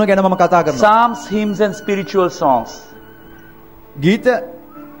වර්ග තුන ගැන මම කතා කරනවා. psalms, hymns and spiritual songs.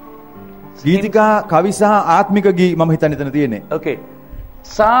 ගීතිකා කවි සහ ආත්මික ගී මම හිතන්නේ එතන තියෙන්නේ. Okay,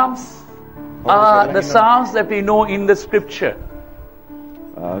 psalms are the psalms that we know in the scripture.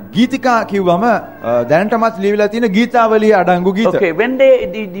 ගීතිකා කිව්වම දැනටමත් ලියවිලා තියෙන ගීතාවලිය අඩංගු ගීත. Okay, when they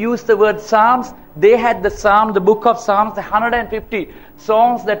did use the word psalms, they had the book of Psalms, the 150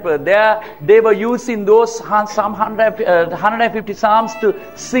 songs that were there. They were using those 150 psalms to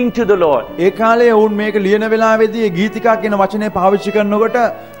sing to the Lord. ඒ කාලේ වුන් මේක ලියන වෙලාවේදී ගීතිකා කියන වචනේ පාවිච්චි කරනකොට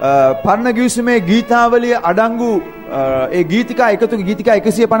පරණ ගිවිසුමේ ගීතාවලිය අඩංගු ඒ ගීතිකා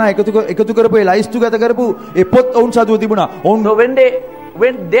 150 එකතු කරපු ඒ ලයිස්තු ගත කරපු ඒ පොත් ඔවුන් සතුව තිබුණා. So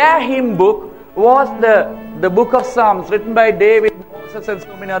when their hymn book was the book of Psalms written by David, Moses and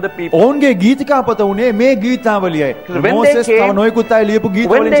so many other people. ඔවුන්ගේ ගීතිකා පොත උනේ මේ ගීතාවලියයි. මොසෙස් තව නොයෙකුත් අය ලියපු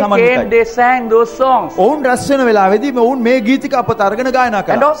ගීතවලින් සමන්විතයි. When they came, they sang those songs. ඔවුන් රැස් වෙන වෙලාවේදී ඔවුන් මේ ගීතිකා පොත අරගෙන ගායනා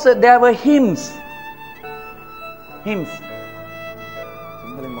කළා. And also there were hymns. Hymns.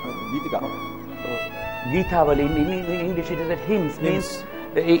 Gitavali in English it is said hymns. Means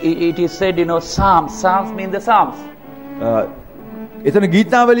it is said psalms. Psalms mean the psalms. එතන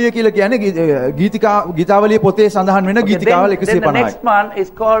ගීතාවලිය කියලා කියන්නේ ගීතාවලිය පොතේ සඳහන් වෙන ගීතිකාවල 150යි. Then the next one is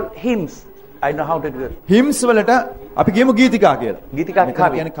called hymns. I know how to do it. hymns වලට අපි කියමු ගීතිකා කියලා. ගීතිකා කවි.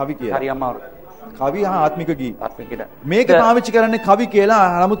 කියන්නේ කවි කියලා. හරි අමාරු. කවි හා ආත්මික ගී. ආත්මිකද. මේක පාවිච්චි කරන්නේ කවි කියලා.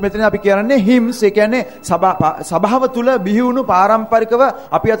 නමුත් මෙතන අපි කියන්නේ hymns. ඒ කියන්නේ සභාව තුල බිහි වුණු පාරම්පරිකව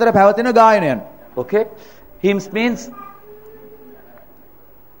අපි අතර පැවතෙන ගායනයන්. Okay, hymns means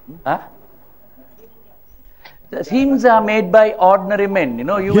hymns are made by ordinary men,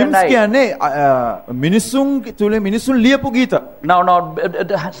 you hymns and I. කියන්නේ මිනිසුන් තුල මිනිසුන් ලියපු ගීත. Now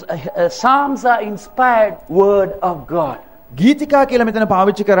psalms are inspired word of God. ගීතිකා කියලා මෙතන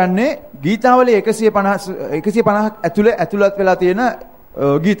පාවිච්චි කරන්නේ ගීතාවලිය 150 ඇතුළත් වෙලා තියෙන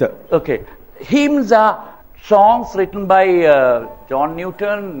ගීත. Okay, hymns are songs written by John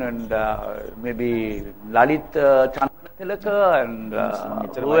Newton and maybe Lalith Chandanathilake and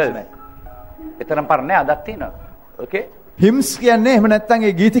who else? එතරම් පරණේ අදක් තියෙනවා. Okay, hymns කියන්නේ එහෙම නැත්නම්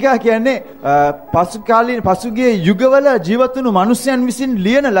ඒ ගීතිකා කියන්නේ පසුගිය යුගවල ජීවත් වුණු මිනිසයන් විසින්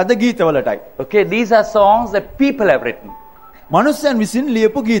ලියන ලද ගීතවලටයි. Okay, these are songs that people have written. මිනිසයන් විසින්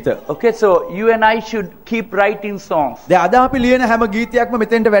ලියපු ගීත. Okay, so you and I should keep writing songs. දැන් අද අපි ලියන හැම ගීතයක්ම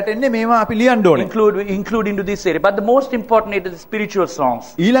මෙතෙන්ට වැටෙන්නේ මේවා අපි ලියන්න ඕනේ. Include into this area. But the most important is the spiritual songs.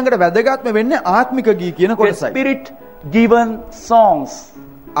 ඊළඟට වැදගත්ම වෙන්නේ ආත්මික ගී කියන කොටසයි. Spirit given songs.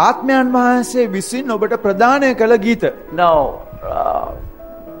 ආත්මයන් වහන්සේ විසින් ඔබට ප්‍රදානය කළ ගීත. Now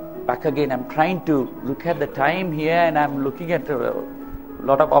back again I'm trying to look at the time here and I'm looking at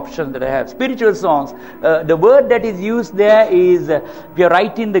lot of options that I have. Spiritual songs. The word that is used there is, if you're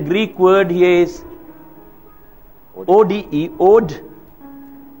writing the Greek word here is ODE, ode,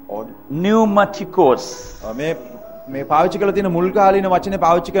 pneumatikos. මේ පාවිච්චි කරලා තියෙන මුල් කාලීන වචනේ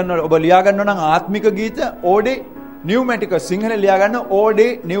පාවිච්චි කරන ඔබ ලියා ගන්නවා නම් ආත්මික ගීත ඕඩේ නියුමැටිකස් සිංහලෙන් ලියා ගන්න ඕඩේ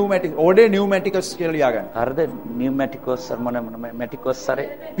නියුමැටිකස් කියලා ලියා ගන්න. හරිද? නියුමැටිකස් මොන මැටිකස් හරි.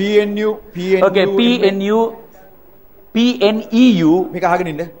 Okay, PNEU මේක අහගෙන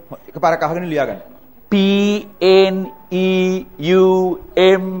ඉන්න. එකපාරක් අහගෙන ලියා ගන්න.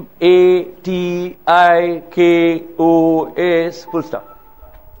 PNEUMATIKOS full stop.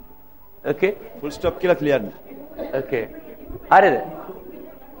 Okay? Full stop කියලා ලියන්න. Okay. හරිද?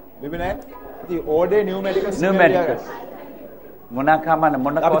 මෙබනේ ඉතින් ඕඩේ නියුමැටිකස් මොන කමන්න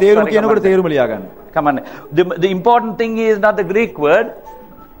මොන අපි තේරුම කියනකොට තේරුම ලියා ගන්න. කමන්න. The important thing is not the Greek word.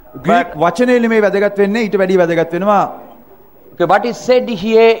 Greek වචනේ නෙමෙයි වැදගත් වෙන්නේ ඊට වැඩි වැදගත් වෙනවා. Okay, what is said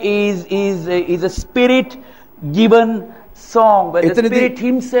here is a spirit given song where the Spirit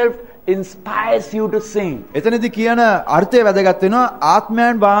himself inspires you to sing. එතනදී කියන අර්ථය වැදගත් වෙනවා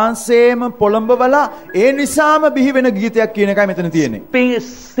ආත්මයන් වහන්සේම පොළඹවලා ඒ නිසාම බිහි වෙන ගීතයක් කියන එකයි මෙතන තියෙන්නේ.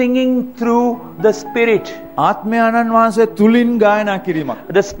 Singing through the Spirit. ආත්මයන්න් වහන්සේ තුලින් ගායනා කිරීමක්.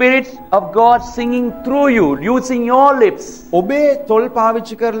 The Spirit of God singing through you using your lips. ඔබේ තොල්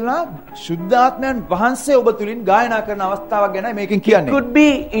පාවිච්චි කරලා ශුද්ධ ආත්මයන් වහන්සේ ඔබ තුලින් ගායනා කරන අවස්ථාවක් ගැනයි මේකෙන් කියන්නේ. It could be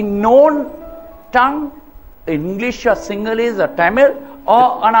in known tongue, English or Sinhalese or Tamil, or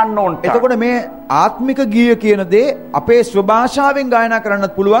an unknown tongue. එතකොට මේ ආත්මික ගීය කියන දේ අපේ ස්වභාෂාවෙන් ගායනා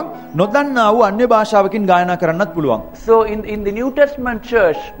කරන්නත් පුළුවන් නොදන්නා වූ අන්‍ය භාෂාවකින් ගායනා කරන්නත් පුළුවන්. So in the New Testament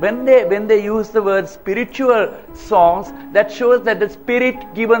church when they use the word spiritual songs, that shows that the Spirit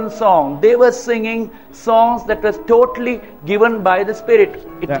given song, they were singing songs that was totally given by the Spirit.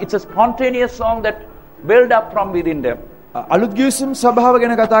 It's a spontaneous song that welled up from within them. අලුත් ගීසම් සභාව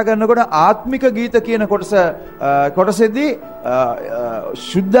ගැන කතා කරනකොට ආත්මික ගීත කියන කොටසෙදී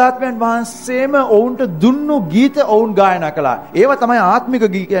ශුද්ධාත්මයන් වහන්සේම ඔවුන්ට දුන්නු ගීත ඔවුන් ගායනා කළා. ඒවා තමයි ආත්මික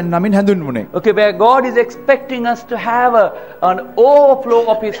ගීතයන් නමින් හඳුන්වන්නේ. Okay, where God is expecting us to have an overflow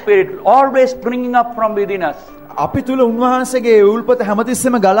of His Spirit, always bringing up from within us. අපි තුල උන්වහන්සේගේ උල්පත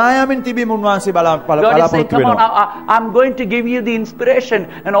හැමතිස්සෙම ගලා යමින් තිබීම උන්වහන්සේ බලාපොරොත්තු වෙනවා. I'm going to give you the inspiration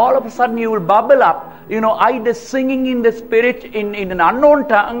and all of a sudden you will bubble up, either singing in the Spirit in an unknown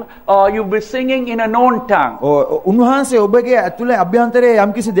tongue or you will be singing in a known tongue. උන්වහන්සේ ඔබගේ ඇතුලේ අභ්‍යන්තරයේ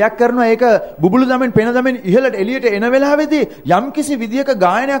යම්කිසි දෙයක් කරනවා ඒක බුබුලු දමෙන් පෙන දමෙන් ඉහළට එළියට එන වෙලාවේදී යම්කිසි විදියක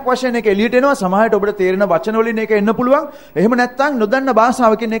ගායනයක් වශයෙන් ඒක එළියට එනවා. සමහරට ඔබට තේරෙන වචන වලින් ඒක එන්න පුළුවන්. එහෙම නැත්නම් නොදන්න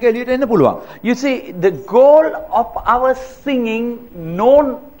භාෂාවකින් ඒක එළියට එන්න පුළුවන්. You see, the goal of our singing known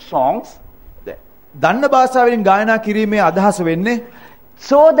songs, දන්න භාෂාවෙන් ගායනා කිරීමේ අදහස වෙන්නේ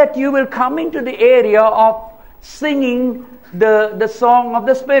so that you will come into the area of singing the song of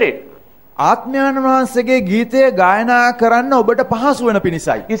the Spirit. ආත්මයන් වහන්සේගේ ගීතය ගායනා කරන්න ඔබට පහසු වෙන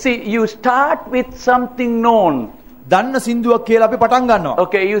පිණිසයි. You see, you start with something known. දන්න සින්දුවක් කියලා අපි පටන් ගන්නවා.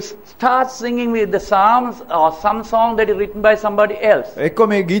 Okay, you start singing with the psalms or some song that is written by somebody else. එක්ක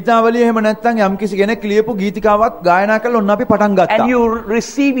මේ ගීතාවලිය එහෙම නැත්නම් යම්කිසි කෙනෙක් ලියපු ගීතිකාවක් ගායනා කරලා ඔන්න අපි පටන් ගත්තා. And you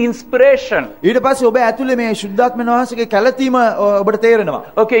receive inspiration. ඊට පස්සේ ඔබ ඇතුලේ මේ ශුද්ධාත්මන වහන්සේගේ කැලතීම ඔබට තේරෙනවා.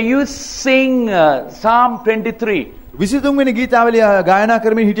 Okay, you sing Psalm 23. 23 වෙනි ගීතාවලිය ගායනා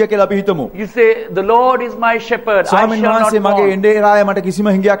කරමින් හිටියා කියලා අපි හිතමු. You say the Lord is my shepherd, I shall not want. මගේ එඬේරාය මට කිසිම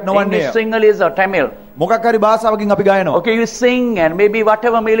හිඟයක් නොවන්නේ. English, Sinhalese or Tamil. මොකක් හරි භාෂාවකින් අපි ගායනවා. Okay, you sing and maybe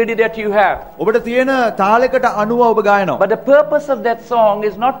whatever melody that you have. ඔබට තියෙන තාලයකට අනුව ඔබ ගායනවා. But the purpose of that song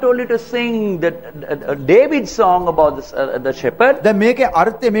is not only to sing the David's song about the shepherd. දැන් මේකේ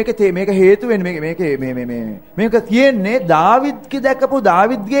අර්ථය මේක හේතු වෙන්නේ මේක තියෙන්නේ දාවිද්ගේ දැකපු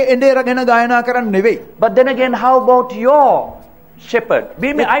දාවිද්ගේ එඬේර ගැන ගායනා කරන්න නෙවෙයි. But then again, how about your shepherd?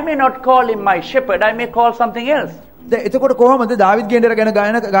 I may not call him my shepherd, I may call something else. දැන් එතකොට කොහොමද දාවිද්ගේ එඬේර ගැන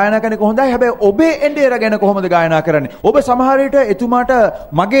ගායනා කරන්නේ කොහොඳයි? හැබැයි ඔබේ එඬේර ගැන කොහොමද ගායනා කරන්නේ? ඔබ සමහර විට එතුමාට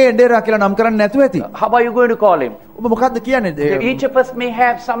මගේ එඬේර කියලා නම් කරන්නේ නැතුව ඇති. How are you going to call him? ඔබ මොකද්ද කියන්නේ? Each of us may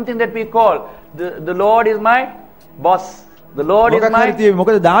have something that we call the Lord is my boss. The Lord is my.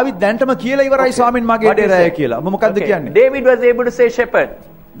 මොකද දාවිද් දැන්ටම කියලා ඉවරයි ස්වාමීන් මගේ එඬේරය කියලා. ඔබ මොකද්ද කියන්නේ? David was able to say shepherd.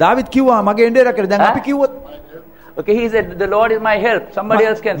 දාවිද් කිව්වා මගේ එඬේර කියලා. දැන් අපි කිව්වොත් Okay, he said the Lord is my help. Somebody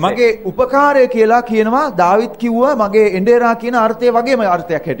else can say. මගේ උපකාරය කියලා කියනවා දාවිද් කිව්වා මගේ එඬේරා කියන අර්ථය වගේම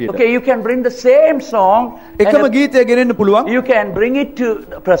අර්ථයක් හැටියට. Okay, you can bring the same song. එකම ගීතය ගෙනෙන්න පුළුවන්. You can bring it to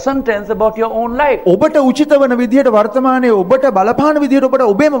present tense about your own life. ඔබට උචිත වන විදිහට වර්තමානයේ ඔබට බලපාන විදිහට ඔබට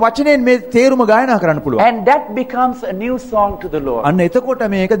ඔබේම වචනයෙන් මේ තේරුම ගායනා කරන්න පුළුවන්. And that becomes a new song to the Lord. අන්න එතකොට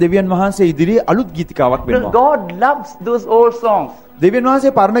මේක දෙවියන් වහන්සේ ඉදිරියේ අලුත් ගීතිකාවක් වෙනවා. God loves those old songs. දෙවියන්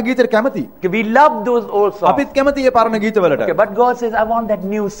වහන්සේ පරණ ගීතයට කැමති. Okay, we love those old songs. අපිත් කැමති මේ පරණ ගීතවලට. Okay, but God says, I want that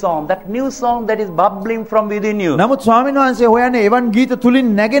new song that is bubbling from within you. නමුත් ස්වාමීන් වහන්සේ හොයන්නේ එවන් ගීත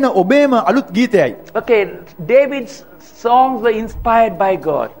තුලින් නැගෙන ඔබේම අලුත් ගීතයයි. Okay, David's songs were inspired by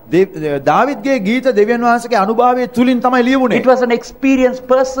God. දාවිද්ගේ ගීත දෙවියන් වහන්සේගේ අනුභවයේ තුලින් තමයි ලියුනේ. It was an experience,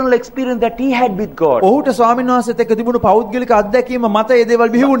 personal experience that he had with God. ඔහුට ස්වාමීන් වහන්සේත් එක්ක තිබුණු පෞද්ගලික අත්දැකීම මත ඒ දේවල්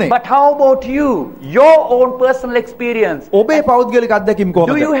බිහිවුනේ. But how about you? Your own personal experience. ඔබේ පෞද්ගලික අත්දැකීම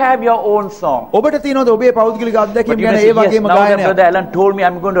කොහොමද? Do you have your own song? ඔබට තියෙනවද ඔබේ පෞද්ගලික අත්දැකීම ගැන ඒ Yes, වගේම now that ගායනයක්? Brother Allan told me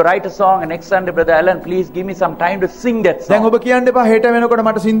I'm going to write a song, and next Sunday, Brother Allan, please give me some time to sing that දැන් song. ඔබ කියන්න එපා හෙට වෙනකොට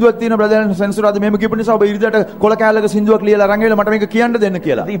මට සින්දුවක් තියෙනවා බ්‍රදර් සෙන්සුරාද මෙහෙම කියපු නිසා ඔබ ඉරිදට කොල කෑල්ලක සින්දුවක් ලියලා අරන් එන්න මට මේක කියන්න දෙන්න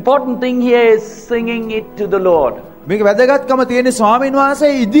කියලා. The important thing here is singing it to the Lord. මේක වැදගත්කම තියෙන්නේ ස්වාමීන් වහන්සේ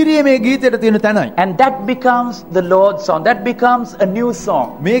ඉදිරියේ මේ ගීතයට තියෙන තැනයි. And that becomes the Lord's song. That becomes a new song.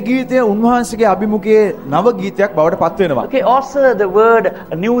 මේ ගීතය උන්වහන්සේගේ අභිමුඛයේ නව ගීතයක් බවට පත් වෙනවා. Okay, also the word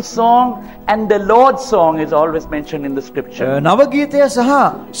a new song and the Lord's song is always mentioned in the scripture. නව ගීතය සහ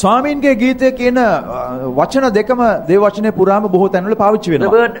ස්වාමීන්ගේ ගීතය කියන වචන දෙකම දේව වචනේ පුරාම බොහෝ තැන්වල පාවිච්චි The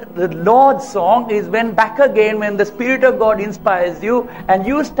වෙනවා. word the Lord's song is when back again when the Spirit of God inspires you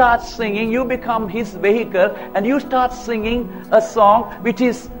and you start singing, you become His vehicle and you start singing a song which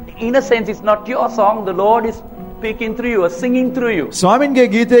is in a sense it's not your song, the Lord is speaking through you or singing through you. ස්වාමීන්ගේ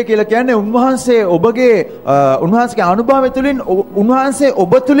ගීතය කියලා කියන්නේ උන්වහන්සේ ඔබගේ උන්වහන්සේගේ අනුභවය තුළින් උන්වහන්සේ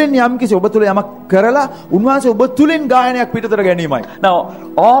ඔබ තුළින් යම්කිසි ඔබ තුළ යමක් කරලා උන්වහන්සේ ඔබ තුළින් ගායනයක් පිටතට ගැනීමයි. Now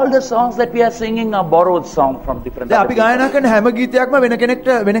all the songs that we are singing are borrowed songs from different දැන් අපි ගායනා කරන හැම ගීතයක්ම වෙන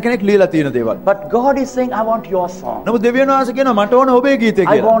කෙනෙක් ලියලා තියෙන දේවල්. But God is saying I want your song. නමුත් දෙවියන් වහන්සේ කියනවා මට ඕන ඔබේ ගීතය I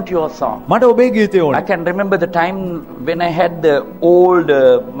කියලා. want your song. මට ඔබේ ගීතය ඕන. I can remember the time when I had the old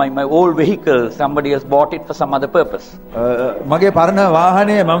my old vehicle, somebody else bought it for some other purpose. මගේ පරණ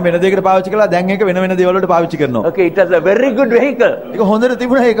වාහනේ මම වෙන දෙයකට පාවිච්චි කළා දැන් ඒක වෙන වෙන දේවල් වලට පාවිච්චි කරනවා. Okay, it was a very good vehicle. ඒක හොඳට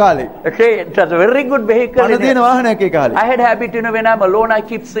තිබුණා ඒ කාලේ. Okay, it was a very good vehicle. පණ තියෙන වාහනයක් ඒ කාලේ. I had habit, when I'm alone, I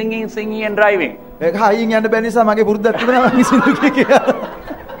keep singing and driving. ඒක හයියෙන් යන්න බැරි නිසා මගේ පුරුද්දක් තිබුණා මම සින්දු කියලා.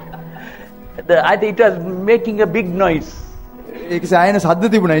 I think it was making a big noise. ඒක සායන සද්ද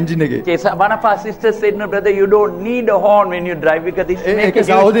තිබුණා එන්ජින් එකේ. Okay, so one of our sisters said, no brother, you don't need a horn when you drive because it's ඒක making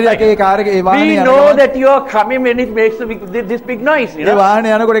සහෝදරියක් ඒ කාර් එකේ ඒ වාහනේ we know that you are coming when it makes this big noise, you A know. වාහනේ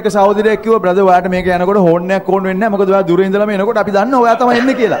යනකොට ඒක සහෝදරියක් කිව්වා brother ඔයාට මේක යනකොට හෝන් එකක් ඕන වෙන්නේ නැහැ මොකද ඔයා දුර ඉඳලාම එනකොට අපි දන්නවා ඔයා තමයි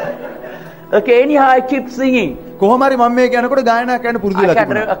එන්නේ කියලා. Okay, anyhow I keep singing. කොහොම හරි මම මේක යනකොට ගායනා කරන්න පුරුදු වෙලා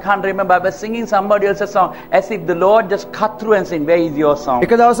තිබුණා. I can't remember, I was singing somebody else's song as if the Lord just cut through and saying, where is your song?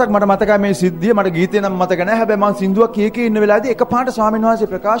 එක දවසක් මට මතකයි මේ සිද්ධිය මට ගීතේ නම් මතක නැහැ හැබැයි මම සින්දුවක් කීකී ඉන්න වෙලාවේදී එකපාරට ස්වාමීන් වහන්සේ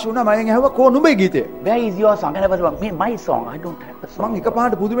ප්‍රකාශ වුණා මයෙන් ඇහුවා කො නුඹේ ගීතය? Where is your song? And I was my song, I don't have the song. මම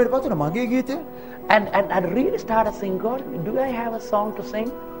එකපාරට පුදුමයට පත් වුණා මගේ ගීතය? And I really started singing, God, do I have a song to sing?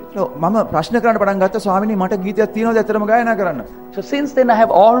 මම ප්‍රශ්න කරන්න පටන් ගත්තා ස්වාමීනි මට ගීතයක් තියෙනවද ඇත්තටම ගායනා කරන්න? So since then I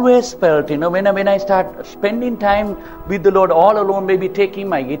have always felt, when I start spending time with the Lord all alone, maybe taking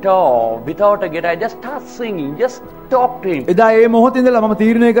my guitar or without a guitar, I just start singing, just talk to Him. එදා ඒ මොහොතේ ඉඳලා මම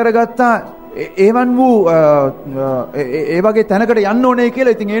තීරණය කරගත්තා එවන් වූ ඒ වගේ තැනකට යන්න ඕනේ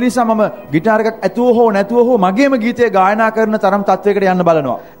කියලා. ඉතින් ඒ නිසා මම ගිටාර් එකක් ඇතුව හෝ නැතුව හෝ මගේම ගීතය ගායනා කරන තරම් තත්වයකට යන්න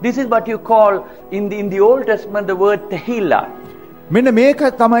බලනවා. This is what you call in the Old Testament the word tehillah. මෙන්න මේක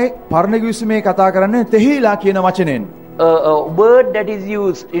තමයි පරණ කිවිසුමේ කතා කරන්නේ තෙහිලා කියන වචනයෙන්. A word that is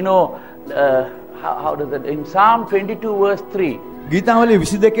used, how does it in Psalm 22 verse 3. ගීතාවලිය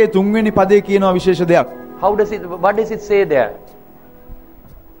 22 3 වෙනි පදේ කියනවා විශේෂ දෙයක්. What does it say there?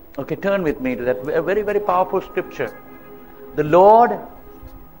 Okay, turn with me to that very, very powerful scripture. The Lord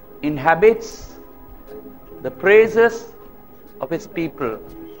inhabits the praises of His people.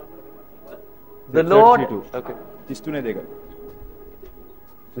 The Lord. Okay.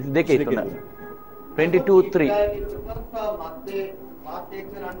 22:3.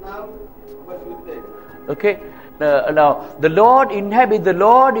 Okay. Now the Lord inhabits. The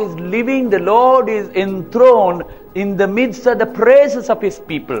Lord is living. The Lord is enthroned in the midst of the praises of His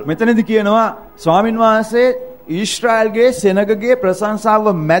people. මෙතනදී කියනවා ස්වාමින් වහන්සේ ඊශ්‍රායල්ගේ සෙනගගේ ප්‍රශංසාව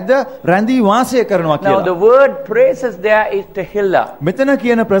මැද රැඳී වාසය කරනවා කියලා. Now the word praises there is tehillah. මෙතන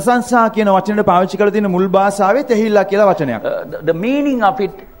කියන ප්‍රශංසා කියන වචනයට පාවිච්චි කරලා තියෙන මුල් භාෂාවේ තෙහිල්ලා කියලා වචනයක්. The meaning of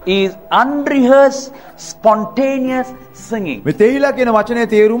it is unrehearsed, spontaneous singing. මේ තෙහිල්ලා කියන වචනේ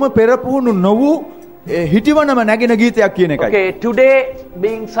තේරුම පෙරපුහුණු නොවු හිටිවනම නැගෙන ගීතයක් කියන එකයි. Okay, today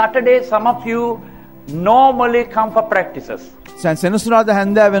being Saturday, some of you normally come for practices. සෙනසුරාදා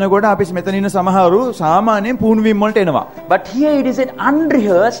හැන්දෑ වෙනකොට අපි මෙතන ඉන්න සමහරු සාමාන්‍යයෙන් පුහුණුවීම් වලට එනවා. But here it is an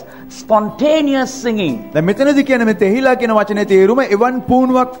unrehearsed, spontaneous singing. දැන් මෙතනදී කියන මේ තෙහිලා කියන වචනේ තේරුම එවන්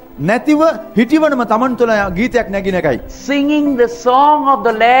පුහුණුවක් නැතිව හිටිවනම Taman තුළ ගීතයක් නැගින එකයි. Singing the song of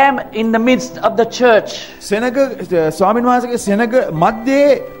the Lamb in the midst of the church. සෙනග ස්වාමීන් වහන්සේගේ සෙනග මැද්දේ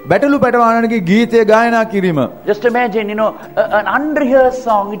බැටළු පැටවානගේ ගීතය ගායනා කිරීම. Just imagine, an unrehearsed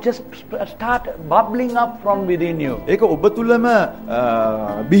song, it just start bubbling up from within you. ඒක ඔබ තුළම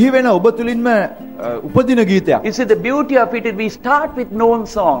බිහි වෙන ඔබ තුළින්ම උපදින ගීතයක්. You see, the beauty of it is we start with known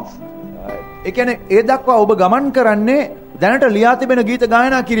songs. ඒ කියන්නේ ඒ දක්වා ඔබ ගමන් කරන්නේ දැනට ලියා තිබෙන ගීත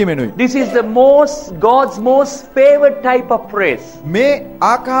ගායනා කිරීමෙනුයි. This is God's most favorite type of praise. මේ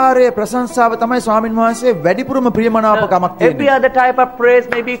ආකාරයේ ප්‍රශංසාව තමයි ස්වාමින් වහන්සේ වැඩිපුරම ප්‍රියමනාපකමක් Every තියෙන්නේ. other type of praise,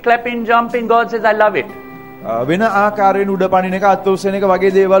 maybe clapping, jumping, God says, I love it. වෙන ආකාරයෙන් උඩ පනින එක අත් උස්සන එක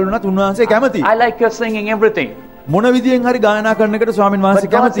වගේ දේවල් වුණත් උන්වහන්සේ කැමතියි. I like your singing, everything. මොන විදියෙන් හරි ගායනා කරන එකට ස්වාමින් වහන්සේ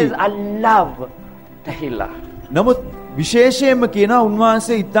But God කැමතියි. says, I love Tehillah. නමුත් විශේෂයෙන්ම කියනවා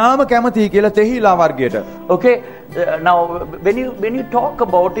උන්වහන්සේ ඊටාම කැමතියි කියලා තෙහිලා වර්ගයට. Okay, now when you talk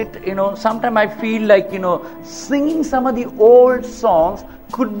about it, sometimes I feel like, singing some of the old songs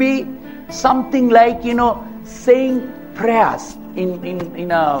could be something like, saying prayers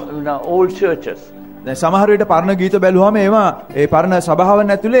in old churches. දැන් සමහර විට පරණ ගීත බැලුවාම ඒවා ඒ පරණ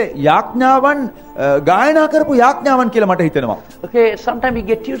සභාවන් ඇතුලේ යාඥාවන් ගායනා කරපු යාඥාවන් කියලා මට හිතෙනවා. Okay, sometimes we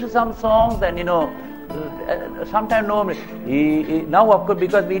get used to some songs and sometimes normally now of course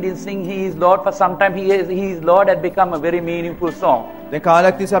because we didn't sing He is Lord for some time, He is Lord has become a very meaningful song. දැන්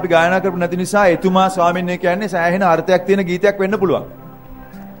කාලයක් තිස්සේ අපි ගායනා කරපු නැති නිසා එතුමා ස්වාමීන් කියන්නේ සෑහෙන අර්ථයක් තියෙන ගීතයක් වෙන්න පුළුවන්.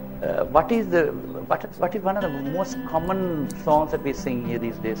 What is one of the most common songs that we sing here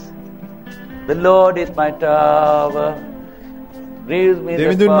these days? The Lord is my tower.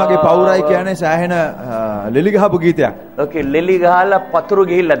 දෙවිඳුන් මගේ පවුරයි කියන්නේ සෑහෙන ලෙලි ගහපු ගීතයක්. Okay, ලෙලි ගහලා පතුරු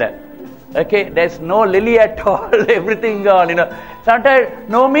ගිහිල්ලාද? Okay, there's no lily at all. Everything gone, Sometimes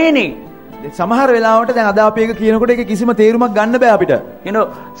no meaning. සමහර වෙලාවට දැන් අද අපි එක කියනකොට ඒක කිසිම තේරුමක් ගන්න බෑ අපිට.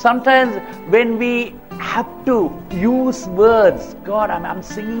 Sometimes when we have to use words, God, I'm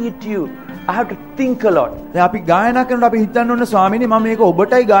singing it to you, I have to think a lot. දැන් අපි ගායනා කරනකොට අපි හිතන්න ඕනේ ස්වාමීනි මම මේක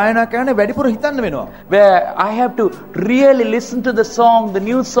ඔබටයි ගායනා කරන්නේ වැඩිපුර හිතන්න වෙනවා. Where I have to really listen to the song, the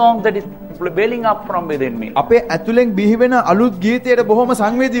new song that is welling up from within me. අපේ ඇතුලෙන් බිහි වෙන අලුත් ගීතයට බොහොම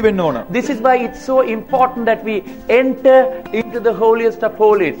සංවේදී වෙන්න ඕන. This is why it's so important that we enter into the holiest of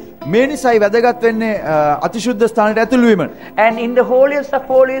holies. මේ නිසායි වැදගත් වෙන්නේ අතිශුද්ධ ස්ථානයට ඇතුළු වීම. And in the holiest of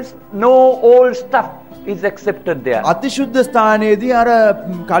holies, no old stuff is accepted there. අතිශුද්ධ ස්ථානයේදී අර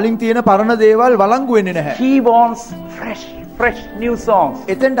කලින් තියෙන පරණ දේවල් වළංගු වෙන්නේ නැහැ. He wants fresh new songs.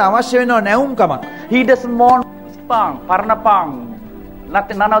 එතෙන්ට අවශ්‍ය වෙනවා නැවුම්කමක්. He doesn't want parna pang,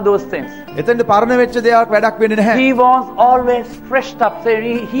 none of those things. එතෙන්ට පරණ වෙච්ච දේවල් වැඩක් වෙන්නේ නැහැ. He wants always fresh stuff.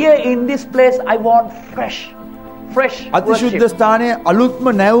 Say, here in this place I want fresh අතිශුද්ධ worship. ස්ථානයේ අලුත්ම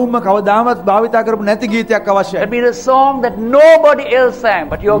නැවුම්ම කවදාවත් භාවිතා කරපු නැති ගීතයක් අවශ්‍යයි. That means a song that nobody else sang,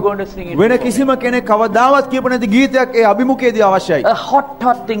 but you're going to sing it. වෙන කිසිම කෙනෙක් කවදාවත් කියපු නැති ගීතයක් ඒ අභිමුඛයේදී අවශ්‍යයි. A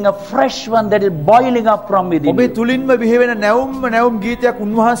hot thing, a fresh one that is boiling up from within. ඔබේ තුලින්ම බිහි වෙන නැවුම් ගීතයක්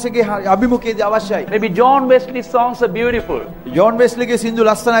උන්වහන්සේගේ අභිමුඛයේදී අවශ්‍යයි. Maybe John Wesley's songs are beautiful. John වෙස්ලිගේ සින්දු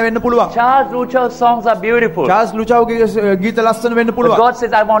ලස්සනයි වෙන්න පුළුවන්. Charles Luchow's songs are beautiful. Charles ලුචව්ගේ ගීත ලස්සන වෙන්න But පුළුවන්. God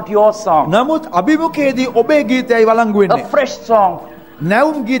says, I want your song. නමුත් අභිමුඛයේදී ඔබේ ගීතයයි වළංගු A වෙන්නේ. fresh song.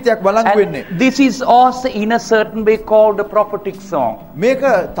 නැවුම් ගීතයක් වළංගු වෙන්නේ. And this is also in a certain way called a prophetic song. මේක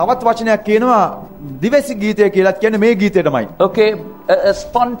තවත් වචනයක් කියනවා දිවැසි ගීතය කියලාත් කියන්නේ මේ ගීතයටමයි. Okay, a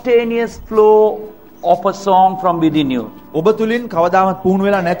spontaneous flow of a song from within you. ඔබ තුලින් කවදාවත් පුහුණු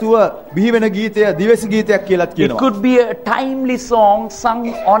වෙලා නැතුව බිහි වෙන ගීතය දිවැසි ගීතයක් කියලාත් It කියනවා. could be a timely song sung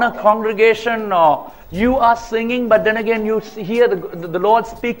on a congregation, or you are singing, but then again you hear the Lord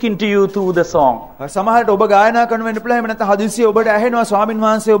speaking to you through the song. සමහරට ඔබ ගායනා කරන වෙන්න පුළුවන් එහෙම නැත්නම් හදිස්සියේ ඔබට ඇහෙනවා ස්වාමින්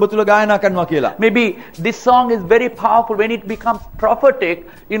වහන්සේ ඔබ තුල ගායනා කරනවා කියලා. Maybe this song is very powerful when it becomes prophetic.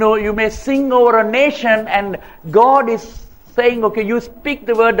 You may sing over a nation and God is saying, okay, you speak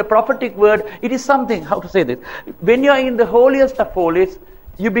the word, the prophetic word. It is something, how to say this? When you are in the holiest of holies,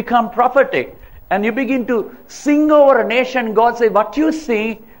 you become prophetic and you begin to sing over a nation. God says, what you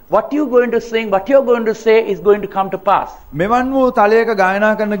sing, what you're going to sing, what you're going to say is going to come to pass. මෙවන් වූ තලයක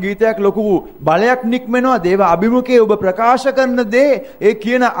ගායනා කරන ගීතයක් ලොකු බලයක් නික්මෙනවා. දේව අභිමුඛයේ ඔබ ප්‍රකාශ කරන දේ ඒ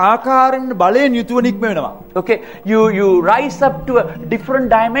කියන ආකාරයෙන් බලයෙන් යුතුව නික්මෙනවා. Okay, you rise up to a different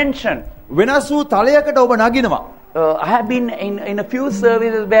dimension. වෙනස් වූ තලයකට ඔබ නගිනවා. I have been in a few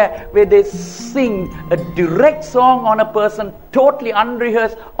services where they sing a direct song on a person, totally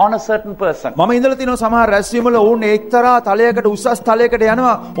unrehearsed on a certain person. මම ඉඳලා තිනවා සමහර රැස්වීම් වල ඕන් එක්තරා තලයකට උසස් තලයකට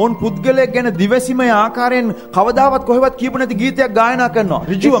යනවා ඕන් පුද්ගලයෙක් ගැන දිවසිමය ආකාරයෙන් කවදාවත් කොහෙවත් කියපු නැති ගීතයක් ගායනා කරනවා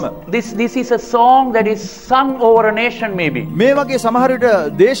ඍජුවම. This is a song that is sung over a nation maybe. මේ වගේ සමහර විට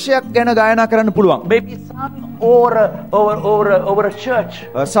දේශයක් ගැන ගායනා කරන්න පුළුවන්. Maybe sung over a church.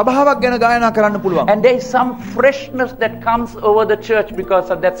 සභාවක් ගැන ගායනා කරන්න පුළුවන්. And there is some freshness that comes over the church because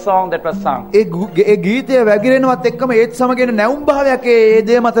of that song that was sung. ඒ ගීතය වැగిරෙනවත් එක්කම ඒත් සමගින් නැවුම් භාවයක් ඒ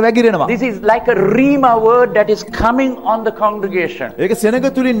දේ මත වැగిරෙනවා. This is like a rhema word that is coming on the congregation. ඒක සෙනඟ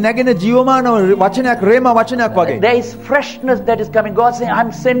තුලින් නැගෙන ජීවමාන වචනයක් රේමා වචනයක් වගේ. There is freshness that is coming. God saying,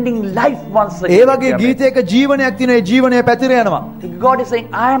 I'm sending life once again. ඒ වගේ ගීතයක ජීවනයක් තියෙන ඒ ජීවනය පැතිර යනවා. God is saying,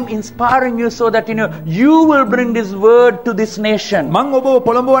 I am inspiring you so that you will bring this word to this nation. මං ඔබව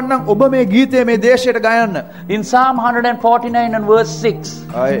පොළඹවන්නම් ඔබ මේ ගීතය මේ දේශයට ගයන්න. In Psalm 149 and verse 6.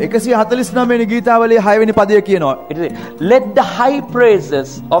 149 වෙනි ගීතාවලියේ 6 වෙනි පදය කියනවා. It is, let the high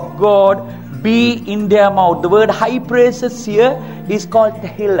praises of God be in their mouth. The word high praises here is called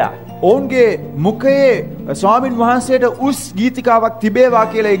Tehillah. ඔවුන්ගේ මුඛයේ ස්වාමින් වහන්සේට උස් ගීතිකාවක් තිබේවා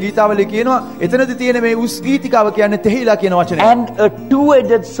කියලා ඒ ගීතාවලිය කියනවා. එතනදී තියෙන මේ උස් ගීතිකාව කියන්නේ තෙහිලා කියන වචනය. And a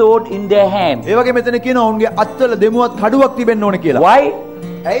two-edged sword in their hand. ඒ වගේ මෙතන කියනවා ඔවුන්ගේ අත්වල දෙමුවත් කඩුවක් තිබෙන්න ඕන කියලා. Why?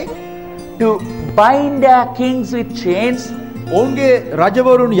 ඇයි? To bind their kings with chains. ඔවුන්ගේ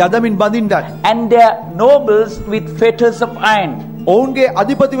රජවරුන් යදමින් බඳින්නට. And their nobles with fetters of iron. ඔවුන්ගේ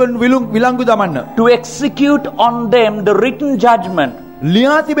අධිපතිවරුන් විලංගු දමන්න. To execute on them the written judgment.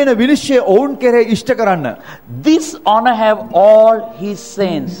 ලියා තිබෙන විනිශ්චය ඔවුන් කෙරෙහි ඉෂ්ට කරන්න. This honor have all his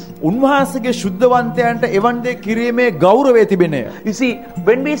saints. උන්වහන්සේගේ ශුද්ධවන්තයන්ට එවන් දේ කිරීමේ ගෞරවය තිබෙන්නේ. You see,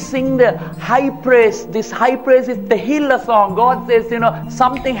 when we sing the high praise, this high praise is the Tehillah song. God says,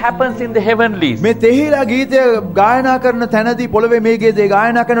 something happens in the heavenlies. මේ තෙහිලා ගීතය ගායනා කරන තැනදී පොළවේ මේකේ දේ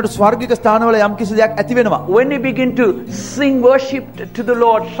ගායනා කරනකොට ස්වර්ගික ස්ථානවල යම්කිසි දෙයක් ඇති වෙනවා. When we begin to sing worship to the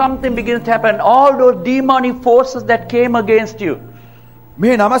Lord, something begins to happen. All those demonic forces that came against you.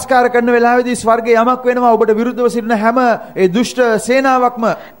 මේ නමස්කාර කරන වෙලාවේදී ස්වර්ගයේ යමක් වෙනවා ඔබට විරුද්ධව සිටින හැම ඒ දුෂ්ට සේනාවක්ම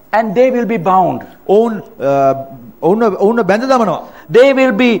and they will be bound. ඔවුන් බැඳ දමනවා. They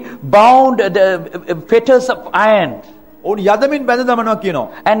will be bound the fetters of iron. ඔවුන් යදමින් බැඳ දමනවා කියනවා.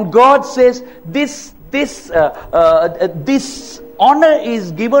 And God says this honor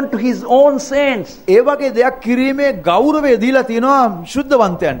is given to his own saints. ඒ වගේ දෙයක් කිරීමේ ගෞරවය දීලා තියෙනවා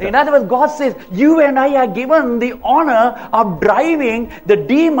ශුද්ධවන්තයන්ට. In other words, God says, you and I are given the honor of driving the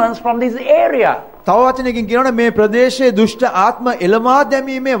demons from this area. තව වචනයකින් කියනවනේ මේ ප්‍රදේශයේ දුෂ්ට ආත්ම එළමා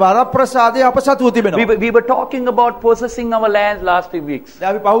දැමීමේ වරප්‍රසාදය අප සතුව තිබෙනවා. We were talking about possessing our lands last few weeks.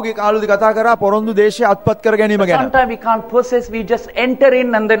 අපි පහුගිය කාලෙදි කතා කරා පොරොන්දු දේශය අත්පත් කර ගැනීම ගැන. Sometimes we can't possess, we just enter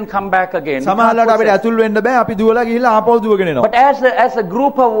in and then come back again. සමහරවිට අපිට ඇතුල් වෙන්න බෑ අපි දුවලා ගිහිල්ලා ආපහු දුවගෙන එනවා. But as a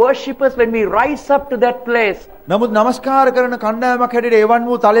group of worshippers, when we rise up to that place, නමුත් නමස්කාර කරන කණ්ඩායමක් හැටියට එවන්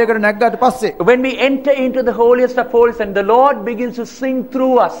වූ තලයකට නැග්ගාට පස්සේ when we enter into the holiest of holies and the Lord begins to sing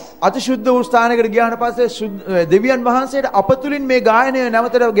through us, අතිශුද්ධ වූ ස්ථානයකට ගියාට පස්සේ දෙවියන් වහන්සේට අපතුලින් මේ ගායනය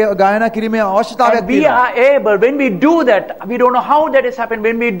නැවතට ගායනා කිරීමේ අවශ්‍යතාවයක් we are able, when we do that, we don't know how that has happened,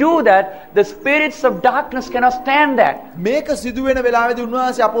 when we do that, the spirits of darkness cannot stand that. මේක සිදු වෙන වෙලාවේදී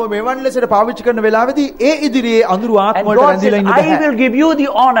උන්වහන්සේ අපව මෙවන් ලෙසට පාවිච්චි කරන වෙලාවේදී ඒ ඉදිරියේ අඳුරු ආත්ම වලට රැඳිලා ඉන්න බෑ. I will give you the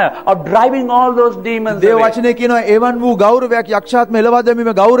honor of driving all those demons away. දේව වචනේ කියනවා එවන් වූ ගෞරවයක් යක්ෂාත්ම එළවා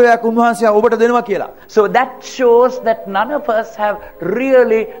දැමීමේ ගෞරවයක් උන්වහන්සේ ඔබට දෙනවා කියලා. So that shows that none of us have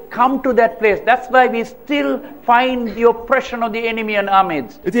really come to that place. That's why we still find the oppression of the enemy in our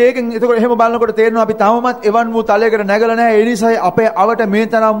midst. ඉතින් ඒකෙන් එතකොට එහෙම බලනකොට තේරෙනවා අපි තාමත් එවන් වූ තලයකට නැගලා නැහැ. ඒ නිසායි අපේ අවට මේ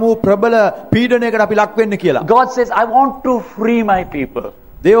තරම් වූ ප්‍රබල පීඩනයකට අපි ලක් වෙන්නේ කියලා. God says, I want to free my people.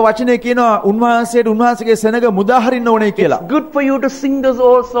 දේව වචනේ කියනවා උන්වහන්සේට උන්වහන්සේගේ සෙනඟ මුදා හරින්න ඕනේ කියලා. Good for you to sing those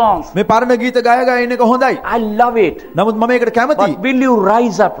old songs. මේ පරණ ගීත ගාය ගා ඉන්න එක හොඳයි. I love it. නමුත් මම ඒකට කැමතියි. But will you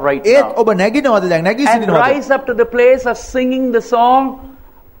rise up right ඒත් now? ඔබ නැගිනවද දැන් නැගී And සිටිනවද? rise up to the place of singing the song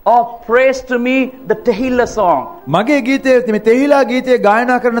of praise to me, the Tehillah song. මගේ ගීතයේ මේ තෙහිලා ගීතයේ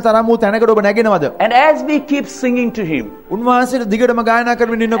ගායනා කරන තරම් වූ තැනකට ඔබ නැගෙනවද? And as we keep singing to him, උන්වහන්සේට දිගටම ගායනා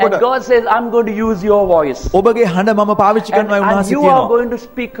කරමින් ඉන්නකොට and God says, I'm going to use your voice. ඔබගේ හඬ මම පාවිච්චි කරනවා And උන්වහන්සේ you are කියනවා. going to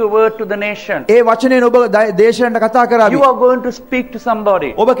speak a word to the nation. ඒ වචනයෙන් ඔබ දේශයන්ට කතා කරાવી. You are going to speak to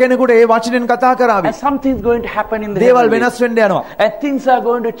somebody. ඔබ කෙනෙකුට ඒ වචනයෙන් කතා කරાવી. And something's going to happen in the දේවල් heavens. වෙනස් වෙන්න යනවා. And things are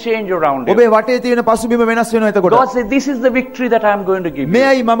going to change around you. ඔබේ වටේ තියෙන පසුබිම වෙනස් වෙනවා එතකොට. God says, this is the victory that I'm going to give you.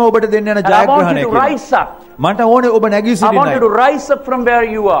 මෙයයි මම ඔබට දෙන්න යන And I want ජයග්‍රහණය you to කියලා. rise up. මට ඕනේ ඔබ නැගී I want you to සිටින්නයි. rise up from where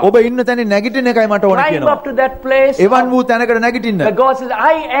you are. ඔබ ඉන්න තැනින් නැගිටින එකයි මට ඕනේ Climb කියනවා. up to that place එවන් of වූ තැනකට නැගිටින්න. But God says,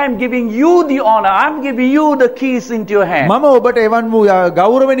 I am giving you the honor. I'm giving you the keys into your hand. මම ඔබට එවන් වූ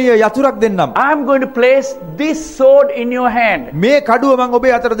ගෞරවණීය යතුරක් දෙන්නම්. I'm going to place this sword in your hand. මේ කඩුව මම ඔබේ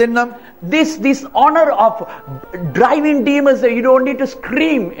අතට දෙන්නම්. This honor of driving demons, you don't need to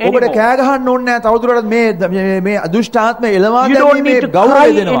scream ඔබට anymore. කෑ ගහන්න ඕනේ නැහැ. තවදුරටත් මේ දුෂ්ට ආත්මය එළවා You don't ගැනීමේ need to ගෞරවය cry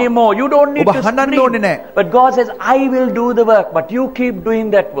දෙනවා. anymore. You don't need ඔබ to හඬන්න ඕනේ scream. නැහැ. But God says, I will do the work, but you keep doing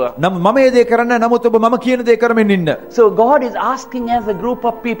that work. මම මේ දේ කරන්න නමුත් ඔබ මම කියන දේ කරමින් ඉන්න. So God is asking as a group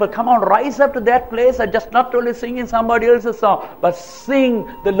of people, come on, rise up to that place and just not only singing somebody else's song, but sing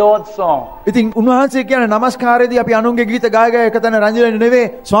the Lord's song. ඉතින් උන්වහන්සේ කියන්නේ නමස්කාරයේදී අපි අනුන්ගේ ගීත ගායක එකතන රංජනය නෙවෙයි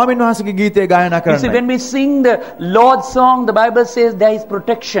ස්වාමීන් වහන්සේගේ ගීතය ගායනා You see, කරන්න. when we sing the Lord's song, the Bible says there is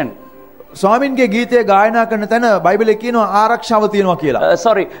protection. ස්වාමීන්ගේ ගීතය ගායනා කරන තැන බයිබලයේ කියනවා ආරක්ෂාව තියෙනවා කියලා.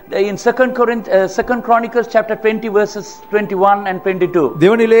 Sorry, in 2 Chronicles chapter 20 verses 21 and 22.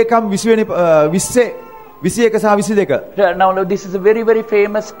 දෙවනි ලේකම් 21 සහ 22. Now this is a very, very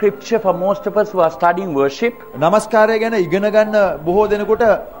famous scripture for most of us who are studying worship. නමස්කාරය ගැන ඉගෙන ගන්න බොහෝ දෙනෙකුට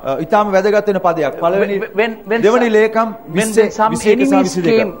ඊටාම වැදගත් වෙන පදයක්. පළවෙනි දෙවනි ලේකම්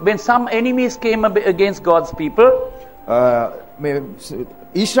 21 when some enemies came against God's people, මේ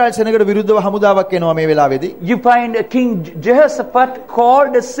ඊශ්‍රායල් සෙනගට විරුද්ධව හමුදාවක් එනවා මේ වෙලාවේදී. you find King Jehoshaphat called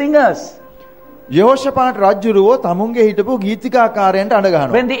the singers. යෙහෝෂාපාත් රජුරෝ තමුන්ගේ හිටපු ගීතිකාකාරයන්ට අඬ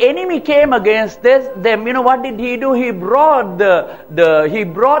ගහනවා. When the enemy came against them, you know what did he do? He brought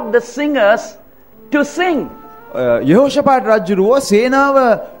the singers to sing. යෙහෝෂාපාත් රජුරෝ සේනාව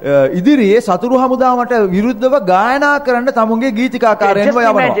ඉදිරියේ සතුරු හමුදාවට විරුද්ධව ගායනා කරන්න තමුන්ගේ ගීතිකාකාරයන්ව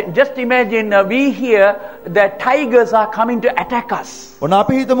යවනවා. Just imagine we hear that tigers are coming to attack us. ඔන්න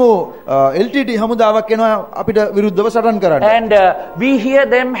අපි හිතමු LTT හමුදාවක් එනවා අපිට විරුද්ධව සටන් කරන්න. And we hear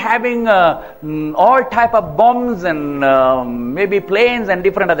them having all type of bombs and maybe planes and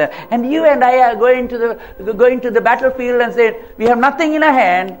different other. And you and I are going to the battlefield and say, we have nothing in our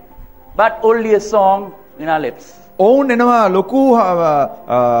hand but only a song in our lips. ඔවුන් එනවා ලොකු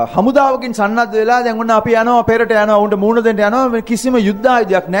හමුදාවකින් සන්නද්ධ වෙලා දැන් ඔන්න අපි යනවා පෙරට යනවා උන්ට මූණ දෙන්න යනවා කිසිම යුද්ධ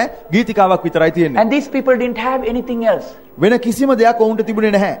ආයුධයක් නැහැ ගීතිකාවක් විතරයි තියෙන්නේ. And these people didn't have anything else. වෙන කිසිම දෙයක් ඔවුන්ට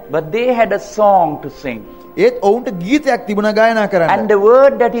තිබුණේ නැහැ. But they had a song to sing. ඒත් ඔවුන්ට ගීතයක් තිබුණා ගායනා කරන්න. And the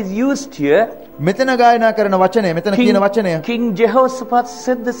word that is used here, මෙතන ගායනා කරන වචනය මෙතන කියන වචනය King Jehoshaphat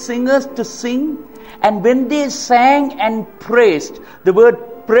said the singers to sing, and when they sang and praised, the word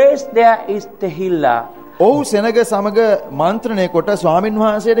praise there is tehillah. ඔව් සෙනග සමග මන්ත්‍රණය කොට ස්වාමින්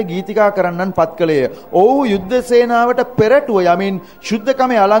වහන්සේට ගීතිකා කරන්නන් පත් කළේය. ඔව් යුද්ධ සේනාවට පෙරටුව යමින්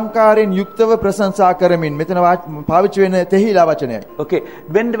ශුද්ධකමේ අලංකාරයෙන් යුක්තව ප්‍රශංසා කරමින් මෙතන පාවිච්චි වෙන තෙහිලා වචනයයි. Okay,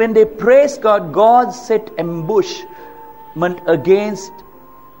 when they praise God, God set ambushment against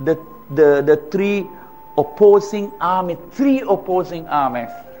the three opposing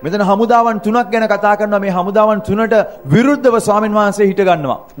armies. මෙතන හමුදාවන් තුනක් ගැන කතා කරනවා මේ හමුදාවන් තුනට විරුද්ධව ස්වාමින් වහන්සේ හිට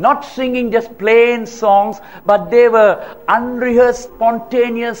ගන්නවා. Not singing just plain songs, but they were unrehearsed,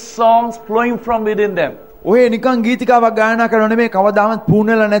 spontaneous songs flowing from within them. ඔය නිකන් ගීතිකාවක් ගායනා කරනව නෙමෙයි කවදාවත්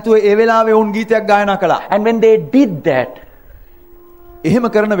පුණලා නැතුව ඒ වෙලාවේ වුන් ගීතයක් ගායනා කළා. And when they did that, එහෙම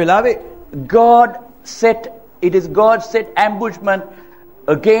කරන වෙලාවේ God set ambushment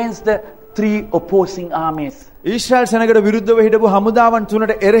against the three opposing armies. Israel සෙනගට විරුද්ධව හිටපු හමුදාවන්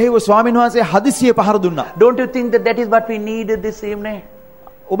තුනට එරෙහිව ස්වාමින් වහන්සේ හදිසියෙ පහර දුන්නා. Don't you think that is what we needed this evening?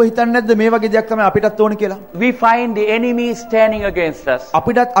 ඔබ හිතන්නේ නැද්ද මේ වගේ දෙයක් තමයි අපිටත් ඕන කියලා? We find the enemy standing against us.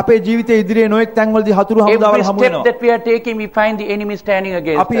 අපිටත් අපේ ජීවිතයේ ඉදිරියේ නොඑක් තැන්වලදී හතුරු හමුදාවල් හමු Every step වෙනවා. that we are taking, we find the enemy standing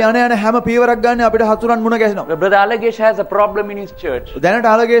against අපි us. යන හැම පියවරක් ගන්න අපිට හතුරන් මුණ ගැහෙනවා. Brother Alagesh has a problem in his church. දැනට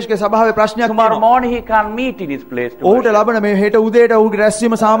අලගේෂ්ගේ සභාවේ ප්‍රශ්නයක් Tomorrow තියෙනවා. morning he can't meet in his place. to ඔහුට worship. ලබන මේ හෙට උදේට ඔහුගේ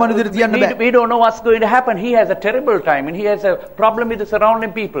රැස්වීම සාමාන්‍ය විදිහට තියන්න බෑ. We don't know what's going to happen. He has a terrible time and he has a problem with the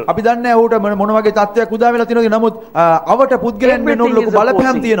surrounding people. අපි දන්නේ නැහැ ඔහුට මොන වගේ තත්ත්වයක් උදා වෙලා තියෙනවද නමුත් අවට පුද්ගලයන් වෙන Everything ලොකු is බලපෑම්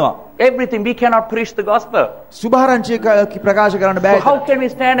opposing. තියෙනවා. Everything. We cannot preach the gospel. සුභාරංචිය ප්‍රකාශ කරන්න So බෑ. how can we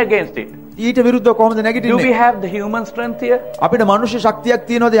stand against it? ඊට විරුද්ධව කොහොමද Do we නැගිටින්නේ? have the human strength here? අපිට මනුෂ්‍ය ශක්තියක්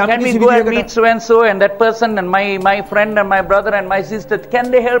තියෙනවද යම් Can we කිසි go and meet විදියකට? so and so and that person and my friend and my brother and my sister? Can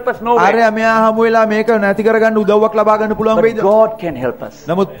they help us? No way. ආරය මෙයා හමු වෙලා මේක නැති කරගන්න උදව්වක් ලබා ගන්න පුළුවන් But වෙයිද? God can help us.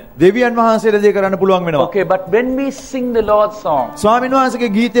 නමුත් දෙවියන් වහන්සේට දේ කරන්න පුළුවන් වෙනවා. Okay, but when we sing the Lord's song, ස්වාමීන් වහන්සේගේ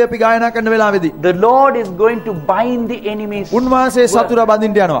ගීතය අපි ගායනා කරන වෙලාවේදී the Lord is going to bind the enemies. උන්වහන්සේ සතුරා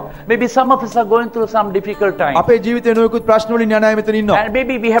බඳින්න යනවා. Maybe some of us are going through some difficult time. අපේ ජීවිතේ නොයෙකුත් ප්‍රශ්න වලින් යන අය මෙතන ඉන්නවා. And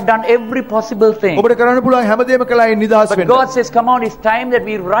maybe we have done every possible thing. ඔබට කරන්න පුළුවන් හැමදේම කළා ඒ නිදහස් But වෙන්න. God says, come on, it's time that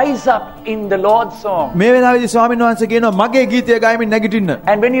we rise up in the Lord's song. මේ වෙලාවේදී ස්වාමීන් වහන්සේ කියනවා මගේ ගීතය ගායමින් නැගිටින්න.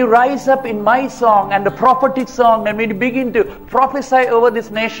 And when you rise up in my song and the prophetic song, and when you begin to prophesy over this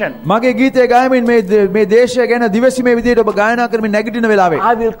nation. මගේ ගීතය ගායමින් මේ දේශය ගැන දිවසීමේ විදිහට ඔබ ගායනා කරමින් නැගිටින වෙලාවේ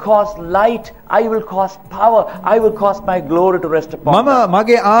I will cause light, I will cause power, I will cause my glory to rest upon them. මම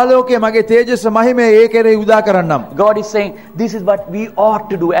මගේ ආලෝකය මගේ තේජස මහිමය ඒ කෙරෙහි උදා කරන්නම්. God is saying, this is what we ought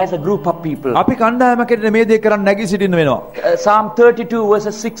to do as a group of people. අපි කණ්ඩායමකට මේ දේ කරන්න නැගී සිටින්න වෙනවා. Psalm 32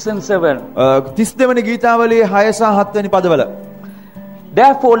 verses 6 and 7. 32 වෙනි ගීතාවලියේ 6 සහ 7 වෙනි පදවල.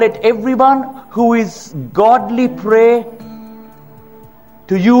 Therefore let everyone who is godly pray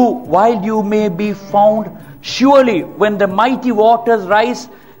to you while you may be found. Surely when the mighty waters rise,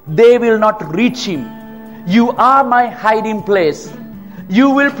 they will not reach him. You are my hiding place. You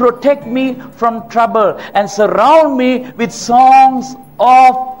will protect me from trouble and surround me with songs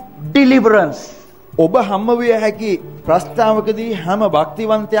of deliverance. ඔබ හම්බවිය හැකි ප්‍රස්තාවකදී හැම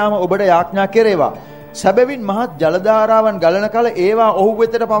භක්තිවන්තයාම ඔබට යාඥා කෙරේවා. සැබවින් මහත් ජලධාරාවන් ගලන කල ඒවා ඔහු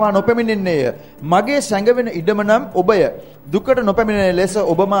වෙතට පවා නොපැමිණෙන්නේය. මගේ සැඟවෙන ඉඩම නම් ඔබය. දුකට නොපැමිණෙන ලෙස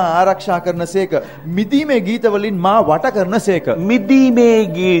ඔබ මා ආරක්ෂා කරනසේක. මිදීමේ ගීත වලින් මා වට කරනසේක. මිදීමේ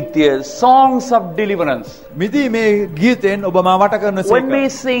ගීතය, songs of deliverance. මිදීමේ ගීතෙන් ඔබ මා වට කරනසේක. When we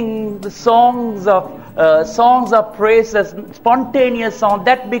sing the songs of praises, spontaneous song,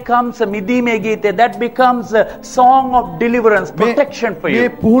 that becomes a midime gite, that becomes a song of deliverance, protection for you. මේ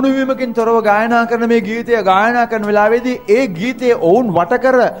පුහුණු වීමකින් තොරව ගායනා කරන මේ ගීතය ගායනා කරන වෙලාවේදී ඒ ගීතයේ ඔවුන් වට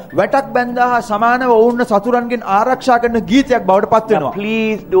කර වැටක් බැඳා සමානව ඔවුන් සතුරන්ගෙන් ආරක්ෂා කරන ගීතයක් බවට පත් වෙනවා.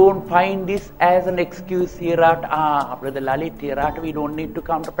 Please don't find this as an excuse here at Brother Lalith here at we don't need to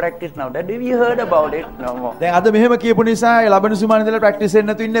come to practice now. That we heard about it no more. දැන් අද මෙහෙම කියපු නිසා ලබන සුමාන ඉඳලා ප්‍රැක්ටිස්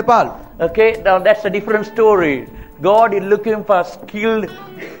වෙන්න නැතු ඉන්න එපා. Okay, now that's a different story. God is looking for skilled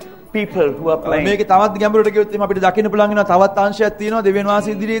people who are playing. මේක තවත් ගැඹුරට ගියොත් එimhe අපිට දකින්න පුළුවන් වෙනවා තවත් අංශයක් තියෙනවා දෙවියන්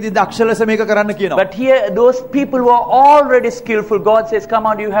වහන්සේ ඉදිරියේදී දක්ෂ ලෙස මේක කරන්න කියනවා. But here those people who are already skillful, God says come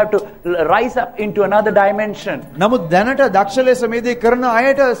on, you have to rise up into another dimension. නමුත් දැනට දක්ෂ ලෙස මේ දේ කරන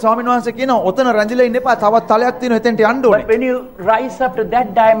අයට ස්වාමීන් වහන්සේ කියනවා ඔතන රැඳිලා ඉන්න එපා තවත් තලයක් තියෙනවා එතෙන්ට යන්න ඕනේ. But when you rise up to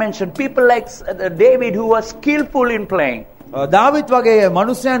that dimension, people like David who was skillful in playing, David වගේ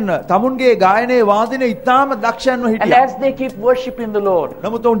මනුස්සයන් තමුන්ගේ ගායනයේ වාදනයේ ඉතාම දක්ෂයන්ව and හිටියා. as they keep worshiping the Lord,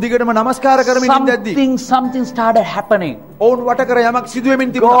 නමුත් ඔවුන් දිගටම නමස්කාර කරමින් ඉඳද්දී something started happening. ඔවුන් වට කර යමක් සිදු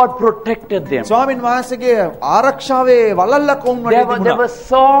වෙමින් තිබුණා. God protected them. ස්වාමීන් වහන්සේගේ ආරක්ෂාවේ වලල්ලක් ඔවුන් වටේ There තිබුණා. were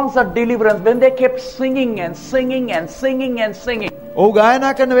songs of deliverance when they kept singing and singing and singing and singing. ඔහු ගායනා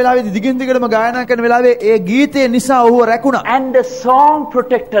කරන වෙලාවේදී දිගින් දිගටම ගායනා කරන වෙලාවේ ඒ ගීතය නිසා ඔහුව රැකුණා. And the song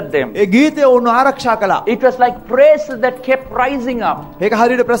protected them. ඒ ගීතය ඔවුන් ආරක්ෂා කළා. It was like praises that kept rising up. ඒක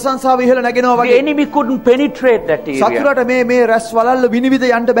හරියට ප්‍රශංසාව ඉහළ නැගෙනවා The වගේ. enemy couldn't penetrate that area. සතුරට මේ රැස් වලල්ල විනිවිද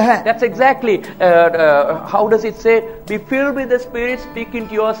යන්න බෑ. That's exactly how does it say? Be filled with the Spirit, speaking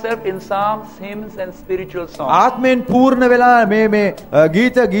to yourself in psalms, hymns, and spiritual songs. ආත්මෙන් පූර්ණ වෙලා මේ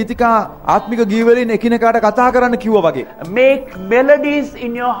ගීත ගීතිකා ආත්මික ගීවලින් එකිනෙකාට කතා කරන්න කිව්වා වගේ. Make melodies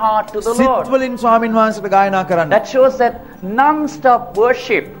in your heart to the Lord. සිත් වලින් ස්වාමීන් වහන්සේට ගායනා කරන්න. That shows that non-stop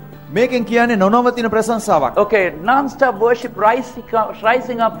worship. මේකෙන් කියන්නේ නොනවතින ප්‍රශංසාවක්. Okay, non-stop worship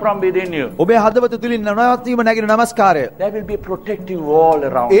rising up from within you. ඔබේ හදවත තුලින් නොනවතීම නැගෙන නමස්කාරය. There will be a protective wall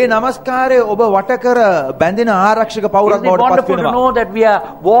around. ඒ නමස්කාරය ඔබ වට කර බැඳෙන ආරක්ෂක පවුරක් Isn't it බවට පත් wonderful to වෙනවා. know that we are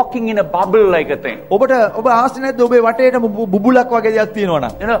walking in a bubble like a thing? ඔබට ඔබ ආසි නැද්ද ඔබේ වටේට බුබුලක් වගේ දෙයක්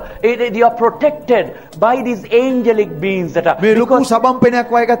තියෙනවනම්? You know, you are protected by these angelic beings that are. මේ ලොකු සබම්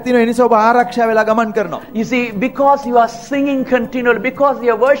පෙනයක් වගේ එකක් තියෙනවා. ඒ නිසා ඔබ ආරක්ෂා වෙලා ගමන් කරනවා. You see, because you are singing continually, because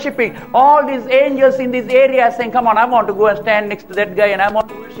you are worshiping, all these angels in this area are saying, come on, I want to go and stand next to that guy and I want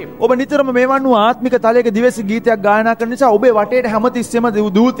to worship. ඔබ නිතරම මේ වන්නු ආත්මික තලයක දිවසි ගීතයක් ගායනා කරන නිසා ඔබේ වටේට හැමතිස්සෙම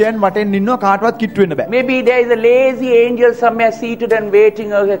දූතයන් වටෙන් ඉන්නවා කාටවත් කිට්ටු වෙන්න බෑ. Maybe there is a lazy angel somewhere seated and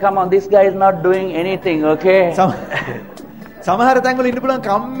waiting. Okay, come on, this guy is not doing anything, okay? සමහර තැන්වල ඉන්න පුළුවන්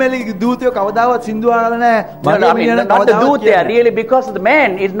කම්මැලි දූතයෝ කවදාවත් සින්දු අහලා නැහැ. No, I mean, not the dude there, really, because the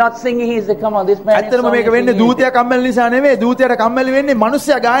man is not singing. He is like, come on, this man is ඇත්තටම මේක වෙන්නේ දූතයා කම්මැලි නිසා නෙවෙයි. දූතයාට කම්මැලි වෙන්නේ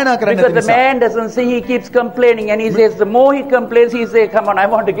මිනිස්සයා ගායනා කරන්න because the නිසා. man doesn't sing, he keeps complaining, and he says, the more he complains, he says, come on, I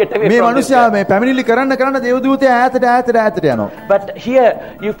want to get away මේ from this මිනිස්සයා guy. මේ පැමිණිලි කරන්න දේව දූතයා ඈතට යනවා. But here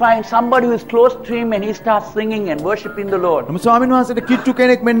you find somebody who is close to him and he starts singing and worshiping the Lord. නමුත් ස්වාමීන් වහන්සේට කිට්ටු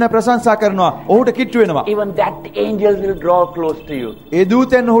කෙනෙක් මෙන්න ප්‍රශංසා කරනවා. ඔහුට කිට්ටු වෙනවා. Even that angel will draw close to you. ඒ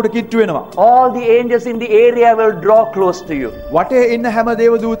දූතයන් ඔහුට කිට්ටු වෙනවා. All the angels in the area will draw close to you. වටේ ඉන්න හැම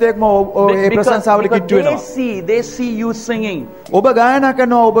දේව දූතයෙක්ම ඒ ප්‍රශංසාවල කිට්ටු වෙනවා. they see you singing. ඔබ ගායනා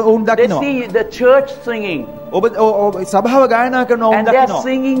කරනවා ඔවුන් They දකිනවා. see the church singing. ඔබ සභාව ගායනා කරනවා ඔවුන් And they are දකිනවා.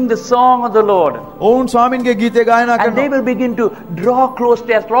 singing the song of the Lord. ඔවුන් ස්වාමින්ගේ ගීතය ගායනා And they කරනවා. will begin to draw close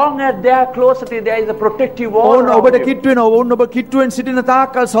to, as long as they are close to you, there is a protective wall ඔවුන් around ඔබට you. කිට්ටු වෙනවා. ඔවුන් ඔබ කිට්ටුවෙන් සිටින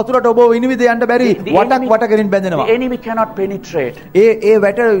තාක්කල් සතුරට ඔබ විනිවිද යන්න බැරි The වටක් වට කරමින් බැඳෙනවා. the enemy cannot penetrate. ඒ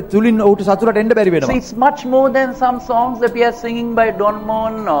වැට තුලින් ඔහුට සතුරට එන්න බැරි So වෙනවා. it's much more than some songs that we are singing by Don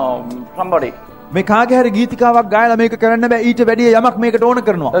Mon or somebody. මේ කාගේ හරි ගීතිකාවක් ගායලා මේක කරන්න බෑ. ඊට වැඩිය යමක් මේකට ඕන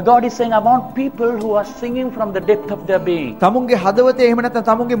කරනවා. God is saying, I want people who are singing from the depth of their being. තමුන්ගේ හදවතේ එහෙම නැත්නම්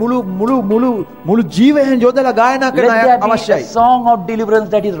තමුන්ගේ මුළු ජීවයෙන් යොදලා ගායනා Let කරන අය there be a අවශ්‍යයි. song of deliverance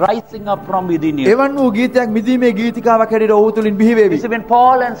that is rising up from within you. එවන් වූ ගීතයක් මිදීමේ ගීතිකාවක් හැටියට ඔහු තුලින් බිහි You වේවි. see, when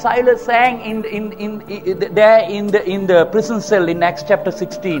Paul and Silas sang there in the prison cell in Acts chapter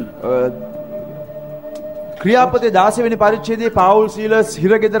 16, ක්‍රියාපතේ 16 වෙනි පරිච්ඡේදයේ පාවුල් සීලස්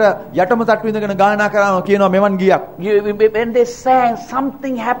හිරගෙදර යටම තට්ටු ඉඳගෙන ගායනා කරනවා කියනවා මෙවන් ගීයක්. when they sang,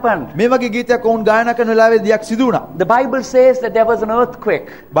 something happened. මේ වගේ ගීතයක් ඔවුන් ගායනා කරන වෙලාවේ දියක් සිදු වුණා. The Bible says that there was an earthquake.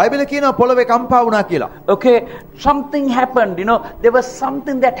 බයිබලේ කියනවා පොළවේ කම්පා වුණා කියලා. Okay, something happened. There was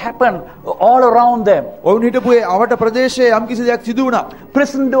something that happened all around them. ඔවුන් හිටපු ඒ අවට ප්‍රදේශයේ යම්කිසි දෙයක් සිදු වුණා.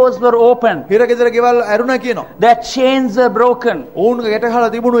 Prison doors were open. හිරගෙදර ගෙවල් ඇරුණා කියනවා. Their chains were broken. ඔවුන්ගේ ගැටගහලා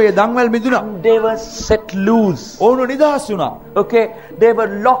තිබුණු ඒ දන්වැල් මිදුණා. They were set loose. ඔවුන් නිදහස් වුණා. Okay, they were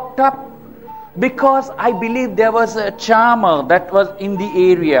locked up because I believe there was a charmer that was in the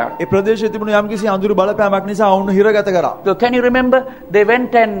area. ඒ ප්‍රදේශයේ තිබුණු යම්කිසි අඳුරු බලපෑමක් නිසා ඔවුන් හිරගත කරා. So can you remember? They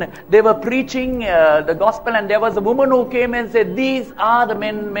went and they were preaching the gospel, and there was a woman who came and said, "These are the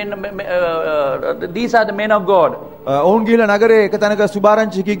men of God." ඔවුන් ගිහලා නගරේ එක තැනක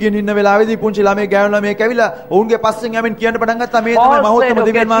සුභාරංචි කිකින් ඉන්න වෙලාවේදී පුංචි ළමයි ගෑනු ළමයෙක් ඇවිල්ලා ඔවුන්ගේ පස්සෙන් යමින් කියන්න පටන් ගත්තා මේ තමයි Paul said, මහෞත්තම okay,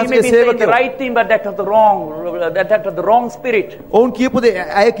 දෙවියන් she may වහන්සේගේ be saying the සේවකයෝ. right thing, but that was the wrong. That was the wrong spirit. ඔවුන් කියපු දේ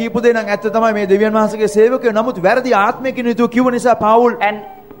ඇය කියපු දේ නම් ඇත්ත තමයි මේ දෙවියන් වහන්සේගේ සේවකයෝ. නමුත් වැරදි ආත්මයකින් යුතුව කිව්ව නිසා Paul And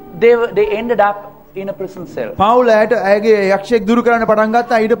they ended up in a prison cell. Paul ඇයගේ යක්ෂයෙක් දුරු කරන්න පටන්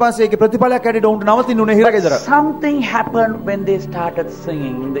ගත්තා. ඊට පස්සේ ඒකේ ප්‍රතිඵලයක් හැටියට ඔවුන්ට නවතින්න උනේ හිරගෙදර. Something happened when they started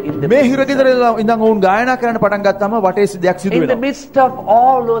singing in the මේ prison හිරගෙදර ඉඳන් ඔවුන් ගායනා කරන්න පටන් ගත්තාම වටේ දෙයක් සිදු in the වෙනවා. midst of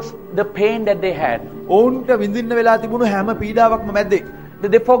all the pain that they had. ඔවුන්ට විඳින්න වෙලා තිබුණු හැම පීඩාවක්ම මැද්දේ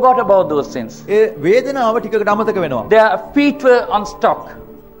They forgot about those things. ඒ වේදනාව ටිකකට අමතක වෙනවා. Their feet were unstuck.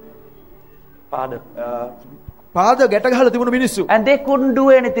 Father. පාද ගැට ගහලා තිබුණු මිනිස්සු. And they couldn't do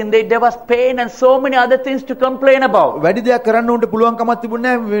anything. There was pain and so many other things to complain about. වැඩි දෙයක් කරන්න උන්ට පුළුවන්කමක්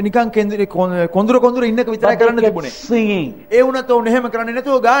තිබුණේ නැහැ. නිකන් කොඳුර ඉන්නක විතරයි But කරන්න they kept තිබුණේ. singing. ඒ වුණත් ඔවුන් එහෙම කරන්නේ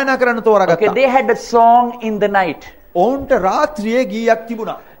නැතුව ගායනා කරන්න Okay, තෝරාගත්තා. they had a song in the night. ඔවුන්ට රාත්‍රියේ ගීයක්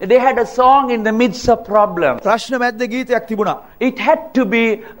තිබුණා. They had a song in the midst of problems. ප්‍රශ්න මැද්දේ ගීතයක් තිබුණා. It had to be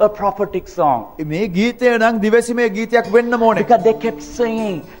a prophetic song. මේ ගීතය නම් දිවසීමේ ගීතයක් වෙන්න ඕනේ. Because they kept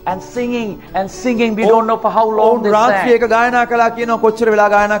singing and singing and singing. We don't know for how long ඔවුන් they රාත්‍රියේ sang. එක ගායනා කළා කියනවා කොච්චර වෙලා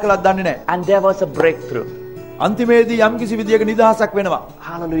ගායනා කළාද දන්නේ නැහැ. And there was a breakthrough. අන්තිමේදී යම්කිසි විදියක නිදහසක් වෙනවා.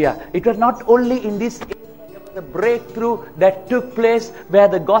 Hallelujah. It was not only in this area, there was a breakthrough that took place where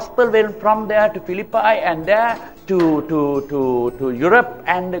the gospel went from there to Philippi and there to Europe,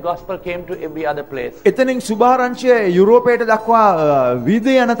 and the gospel came to every other place. එතනින් සුභාරංචිය යුරෝපයට දක්වා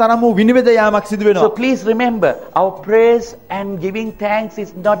විදේ යන තරම් වූ විනිවිද යාමක් සිදු So වෙනවා. please remember, our praise and giving thanks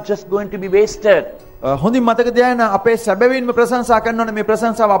is not just going to be wasted. හොඳින් මතක තියාගන්න අපේ සැබවින්ම ප්‍රශංසා කරන්න ඕනේ මේ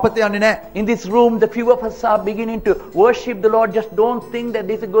ප්‍රශංසාව අපත යන්නේ නැහැ. In this room, the few of us are beginning to worship the Lord. Just don't think that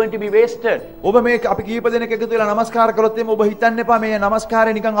this is going to be wasted. ඔබ මේ අපි කීප දෙනෙක් එකතු වෙලා නමස්කාර කරොත් එimhe ඔබ හිතන්න එපා මේ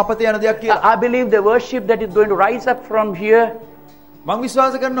නමස්කාරය නිකන් අපත යන දෙයක් කියලා. I believe the worship that is going to rise up from here, මම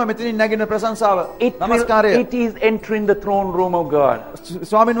විශ්වාස කරනවා මෙතනින් නැගෙන ප්‍රශංසාව නමස්කාරය it is entering the throne room of God.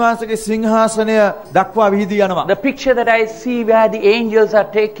 ස්වාමීන් වහන්සේගේ සිංහාසනය දක්වා විහිදී යනවා. The picture that I see where the angels are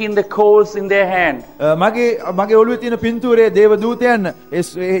taking the coals in their hand. මගේ ඔළුවේ තියෙන පින්තූරයේ දේව දූතයන්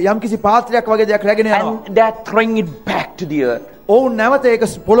යම්කිසි පාත්‍රයක් වගේ දෙයක් රැගෙන යනවා. And they're throwing it back to the earth. ඔවුන් නැවත ඒක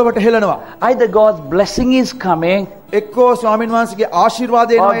පොළවට හෙලනවා. Either God's blessing is coming, එක්කෝ ස්වාමීන් වහන්සේගේ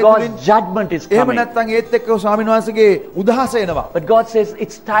ආශිර්වාදය or එනවා ඒ තුලින්. God's judgment is එහෙම coming. නැත්නම් ඒත් එක්ක ස්වාමීන් වහන්සේගේ උදහස එනවා. But God says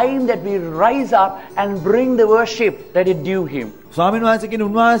it's time that we rise up and bring the worship that is due Him. ස්වාමීන් වහන්සේ කියන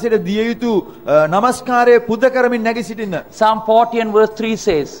උන්වහන්සේට දිය යුතු නමස්කාරය පුද කරමින් නැගී සිටින්න. Psalm 40 and verse 3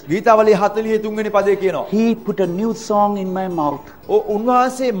 says, ගීතාවලිය 43 වෙනි පදයේ කියනවා. He put a new song in my mouth,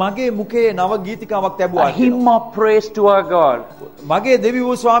 උන්වහන්සේ මගේ මුඛයේ නව ගීතිකාවක් a ලැබුවා. hymn of praise to our God. මගේ දෙවි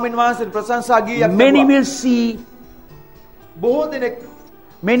වූ ස්වාමීන් වහන්සේට ප්‍රශංසා ගීයක් Many ලැබුවා. will see, බොහෝ දෙනෙක්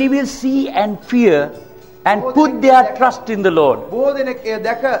many will see and fear and put their trust in the Lord. බොහෝ දෙනෙක් එය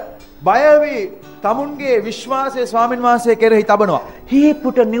දැක බය වී තමුන්ගේ විශ්වාසය ස්වාමීන් වහන්සේ කෙරෙහි තබනවා. He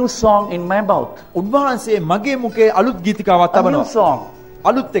put a new song in my mouth. උන්වහන්සේ මගේ මුඛයේ අලුත් ගීතිකාවක් A new තබනවා. song.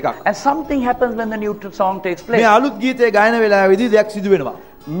 අලුත් එකක්. And something happens when the new song takes මේ place. අලුත් ගීතය ගායන වෙලාවේදී දෙයක් සිදු වෙනවා.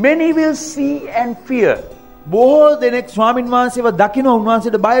 Many will see and fear. බොහෝ දෙනෙක් ස්වාමින් වහන්සේව දකිනවා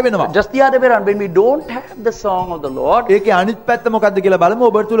උන්වහන්සේට බය වෙනවා. Just the other way around, when we don't have the song of the Lord, ඒකේ අනිත් පැත්ත මොකද්ද කියලා බලමු.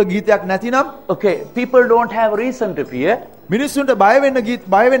 ඔබ තුල ගීතයක් නැතිනම් okay, people don't have reason to fear. මිනිස්සුන්ට බය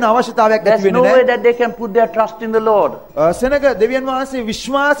වෙන්න අවශ්‍යතාවයක් There's ඇති no වෙන්නේ way නැහැ. that they can put their trust in the Lord. සෙනග දෙවියන් වහන්සේ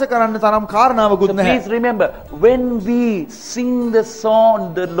විශ්වාස කරන්න තරම් කාරණාවකුත් So නැහැ. please remember, when we sing the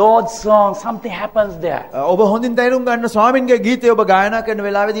song, the Lord's song, something happens there. ඔබ හොඳින් තේරුම් ගන්න ස්වාමින්ගේ ගීතය ඔබ ගායනා කරන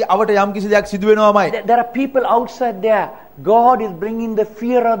වෙලාවේදී අවට යම් කිසි දෙයක් සිදු වෙනවාමයි. There are people outside there. God is bringing the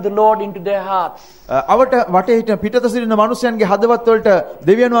fear of the Lord into their hearts. අවට වටේ හිටන පිටත සිටින මිනිසයන්ගේ හදවත් වලට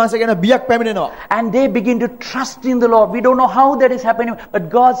දෙවියන් වහන්සේ ගැන බියක් පැමිණෙනවා. And they begin to trust in the Lord. We don't know how that is happening, but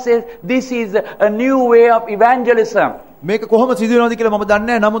God says this is a new way of evangelism. මේක කොහොම සිදු වෙනවද කියලා මම දන්නේ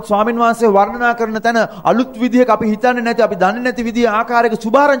නැහැ. නමුත් ස්වාමින් වහන්සේ වර්ණනා කරන තැන අලුත් විදිහක අපි හිතන්නේ නැති අපි දන්නේ නැති විදිහේ ආකාරයක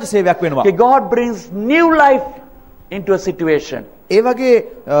සුභාරංචි සේවයක් වෙනවා. Okay, God brings new life into a situation. ඒ වගේ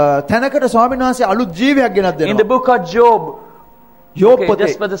තැනකට ස්වාමින් වහන්සේ අලුත් ජීවියක් ගෙනත් In the දෙනවා. book of Job, යෝබ් okay, පොතේ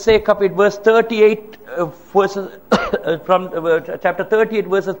just for the sake of it, verse 38, verses from chapter 38,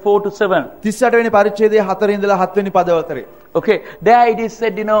 verses 4 to 7. 38 වෙනි පරිච්ඡේදයේ 4 ඉඳලා 7 වෙනි පද අතරේ. Okay, there it is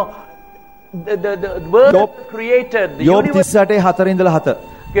said, the world Job- created, the යෝබ් universe. 38 4 ඉඳලා 7.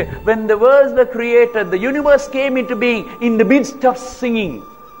 Okay, when the worlds were created, the universe came into being in the midst of singing.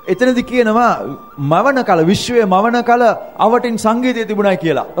 එතනදී කියනවා මවන කල විශ්වයේ මවන කල අවටින් සංගීතය තිබුණයි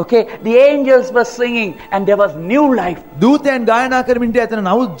කියලා. Okay, the angels were singing and there was new life. දූතයන් ගායනා කරමින් එතන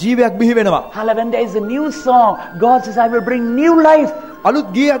නවුත් ජීවයක් බිහි වෙනවා. Hallelujah, when there is a new song, God says, I will bring new life. අලුත්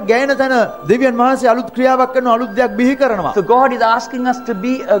ගීයක් ගායන තැන දෙවියන් වහන්සේ අලුත් ක්‍රියාවක් කරනවා අලුත් දෙයක් බිහි කරනවා. So God is asking us to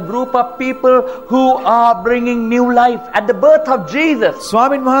be a group of people who are bringing new life at the birth of Jesus.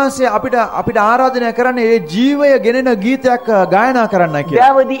 ස්වාමින් වහන්සේ අපිට ආරාධනය කරන්නේ මේ ජීවය ගෙනෙන ගීතයක් ගායනා කරන්නයි කියලා.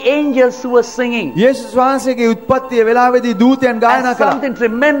 There were the angels who were singing. යේසුස් වහන්සේගේ උත්පත්තිය වෙලාවේදී දූතයන් ගායනා And කළා. something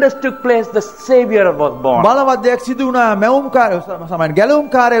tremendous took place. The Savior was born. බලවත් දෙයක් සිදු වුණා.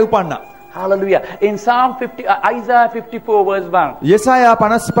 ගැලවුම්කාරය උපන්නා. Hallelujah. In Psalm 50, Isaiah 54 verse 1. යෙසායා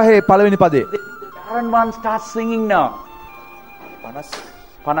 55 පළවෙනි පදේ. The barren one starts singing now.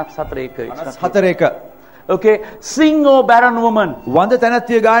 54. Okay, sing, O barren woman. වඳ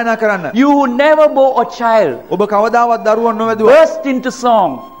තැනැත්තිය ගායනා කරන්න. You who never bore a child, ඔබ කවදාවත් දරුවන් නොවැදුවා. burst into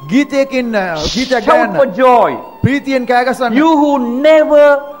song. ගීතයකින් ගීතයක් Shout ගායන්න. for joy. ප්‍රීතියෙන් කෑ ගසන්න.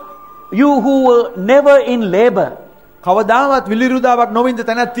 You who were never in labor, කවදාවත් විලිරුදාවක් නොවින්ද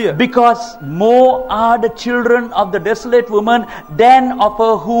තැනැත්තිය. because more are the children of the desolate woman than of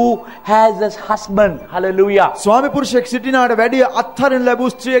her who has a husband. Hallelujah. ස්වාමි පුරුෂයෙක් සිටිනාට වැඩිය අත්හරින ලැබූ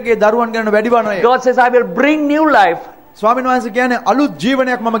ස්ත්‍රියගේ දරුවන් ගැන වැඩි වනය. God says, I will bring new life. ස්වාමීන් වහන්සේ කියන්නේ අලුත්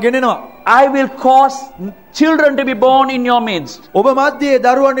ජීවනයක් මම ගෙනෙනවා. I will cause children to be born in your midst. ඔබ මැද්දේ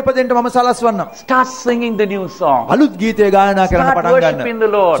දරුවන් ඉපදෙන්න මම සලස්වන්නම්. Start singing the new song. අලුත් ගීතය ගායනා කරන්න Start පටන් worshiping the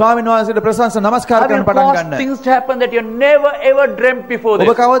ගන්න. Lord. ස්වාමීන් වහන්සේට ප්‍රශංසා නමස්කාර I කරන්න will පටන් cause ගන්න. things to happen that you never ever dreamt before ඔබ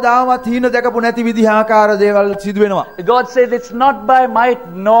this. කවදාවත් හීන දැකපු නැති විදිහ ආකාර දේවල් සිදු වෙනවා. God says it's not by might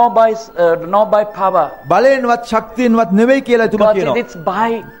nor by power. බලයෙන්වත් ශක්තියෙන්වත් නෙවෙයි කියලා එතුමා God says කියනවා. it's by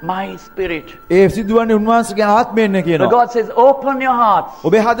my spirit. ඒ සිදුවන්නේ උන්වහන්සේගේ ආත්මයෙන් But කියනවා. God says open your hearts,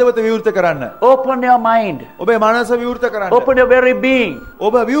 ඔබේ හදවත විවෘත කරන්න. open your mind, ඔබේ මනස විවෘත කරන්න. open your very being,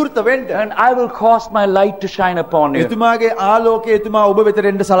 ඔබ විවෘත වෙන්න. and I will cause my light to shine upon you. එතුමාගේ ආලෝකය එතුමා ඔබ වෙතට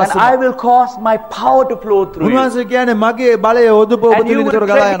එන්න And සලස්වනවා. I will cause my power to flow through you. උන්වහන්සේ කියන්නේ මගේ බලය ඔබ And you තුලින් will තොර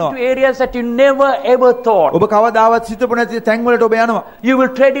ගලා tread යනවා. into areas that you never ever thought. ඔබ කවදාවත් හිතපු නැති තැන් වලට ඔබ යනවා. You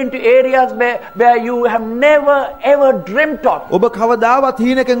will tread into areas where you have never ever dreamt of. ඔබ කවදාවත්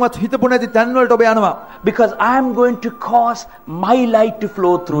හීනකින්වත් හිතපු නැති තැන් වලට ඔබ යනවා. Because I am going to cause my light to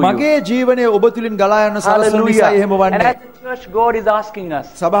flow through you. මගේ ජීවනය ඔබ තුලින් ගලා යන සලස්වන Hallelujah. නිසා එහෙම And වන්නේ. as a church, God is asking us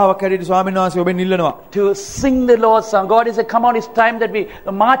සභාවක් හැටියට ස්වාමීන් වහන්සේ ඔබෙන් ඉල්ලනවා. to sing the Lord's song. God is saying, come on, it's time that we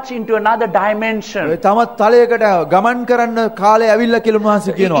march into another dimension. තමත් තලයකට ගමන් කරන්න කාලය ඇවිල්ලා කියලා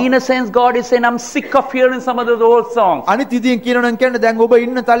උන්වහන්සේ කියනවා. In a sense, God is saying, I'm sick of hearing some of those old songs. අනිත් ඉදින් කියනවා නම් කියන්නේ දැන් ඔබ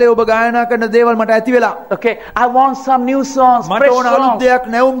ඉන්න තලයේ ඔබ ගායනා කරන දේවල් මට ඇති වෙලා. Okay, I want some new songs, මට fresh ඕන අලුත් songs. දෙයක්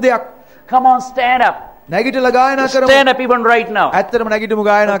නැවුම් දෙයක්. Come on, stand up. නැගිටලා ගායනා කරමු. Stand up even right now. ඇත්තටම නැගිටමු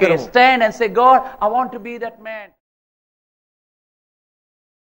ගායනා Okay, කරමු. stand and say, God, I want to be that man.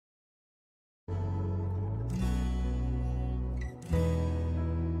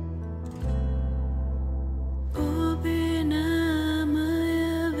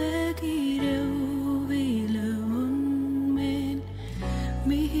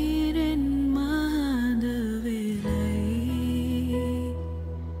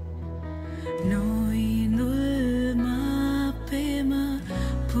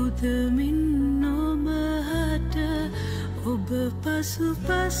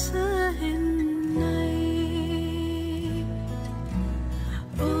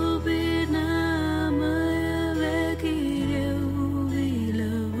 Obe namaya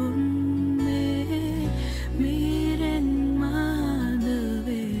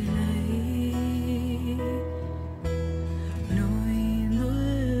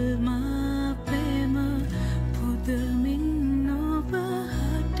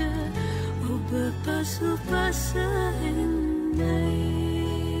පසුපස එන්නයි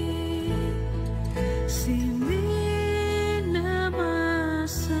සිමිනම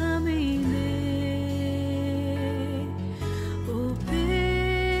සමිනේ ඔබේ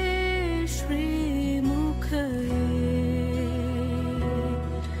ශ්‍රී මුඛයේ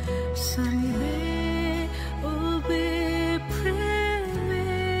සමිනේ ඔබේ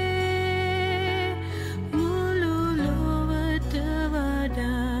ප්‍රේමේ මුළු ලොවට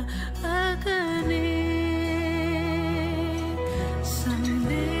වඩා අගනේ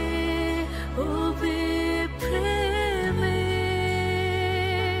සමිනේ ඔබේ ප්‍රේමේ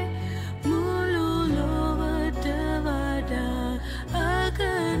මුළු ලොවට වඩා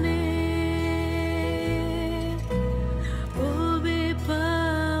අගනේ ඔබේ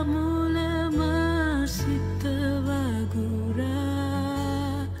පාමුලම සිත වගුරා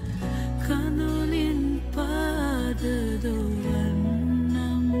කඳුලින් පාද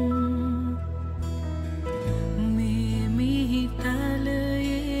දොවන්නම් මේ මිහිතලයේ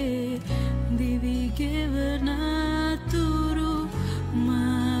දිවි ගෙවන තුරු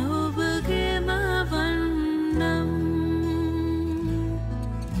මා ඔබගේම වන්නම්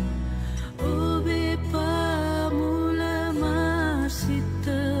ඔබේ පාමුලම සිත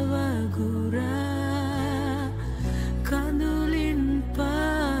වගුරා කඳුලින්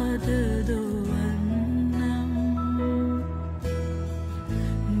පාද දොවන්නම්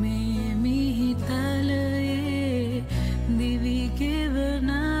මේ මිහිතලයේ දිවි ගෙවන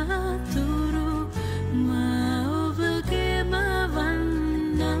තුරු මා ඔබගේම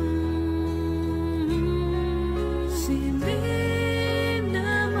වන්නම්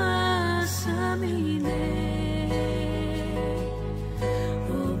සිමිනම සමිනේ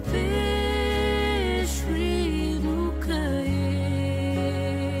ඔබේ ශ්‍රී මුඛයේ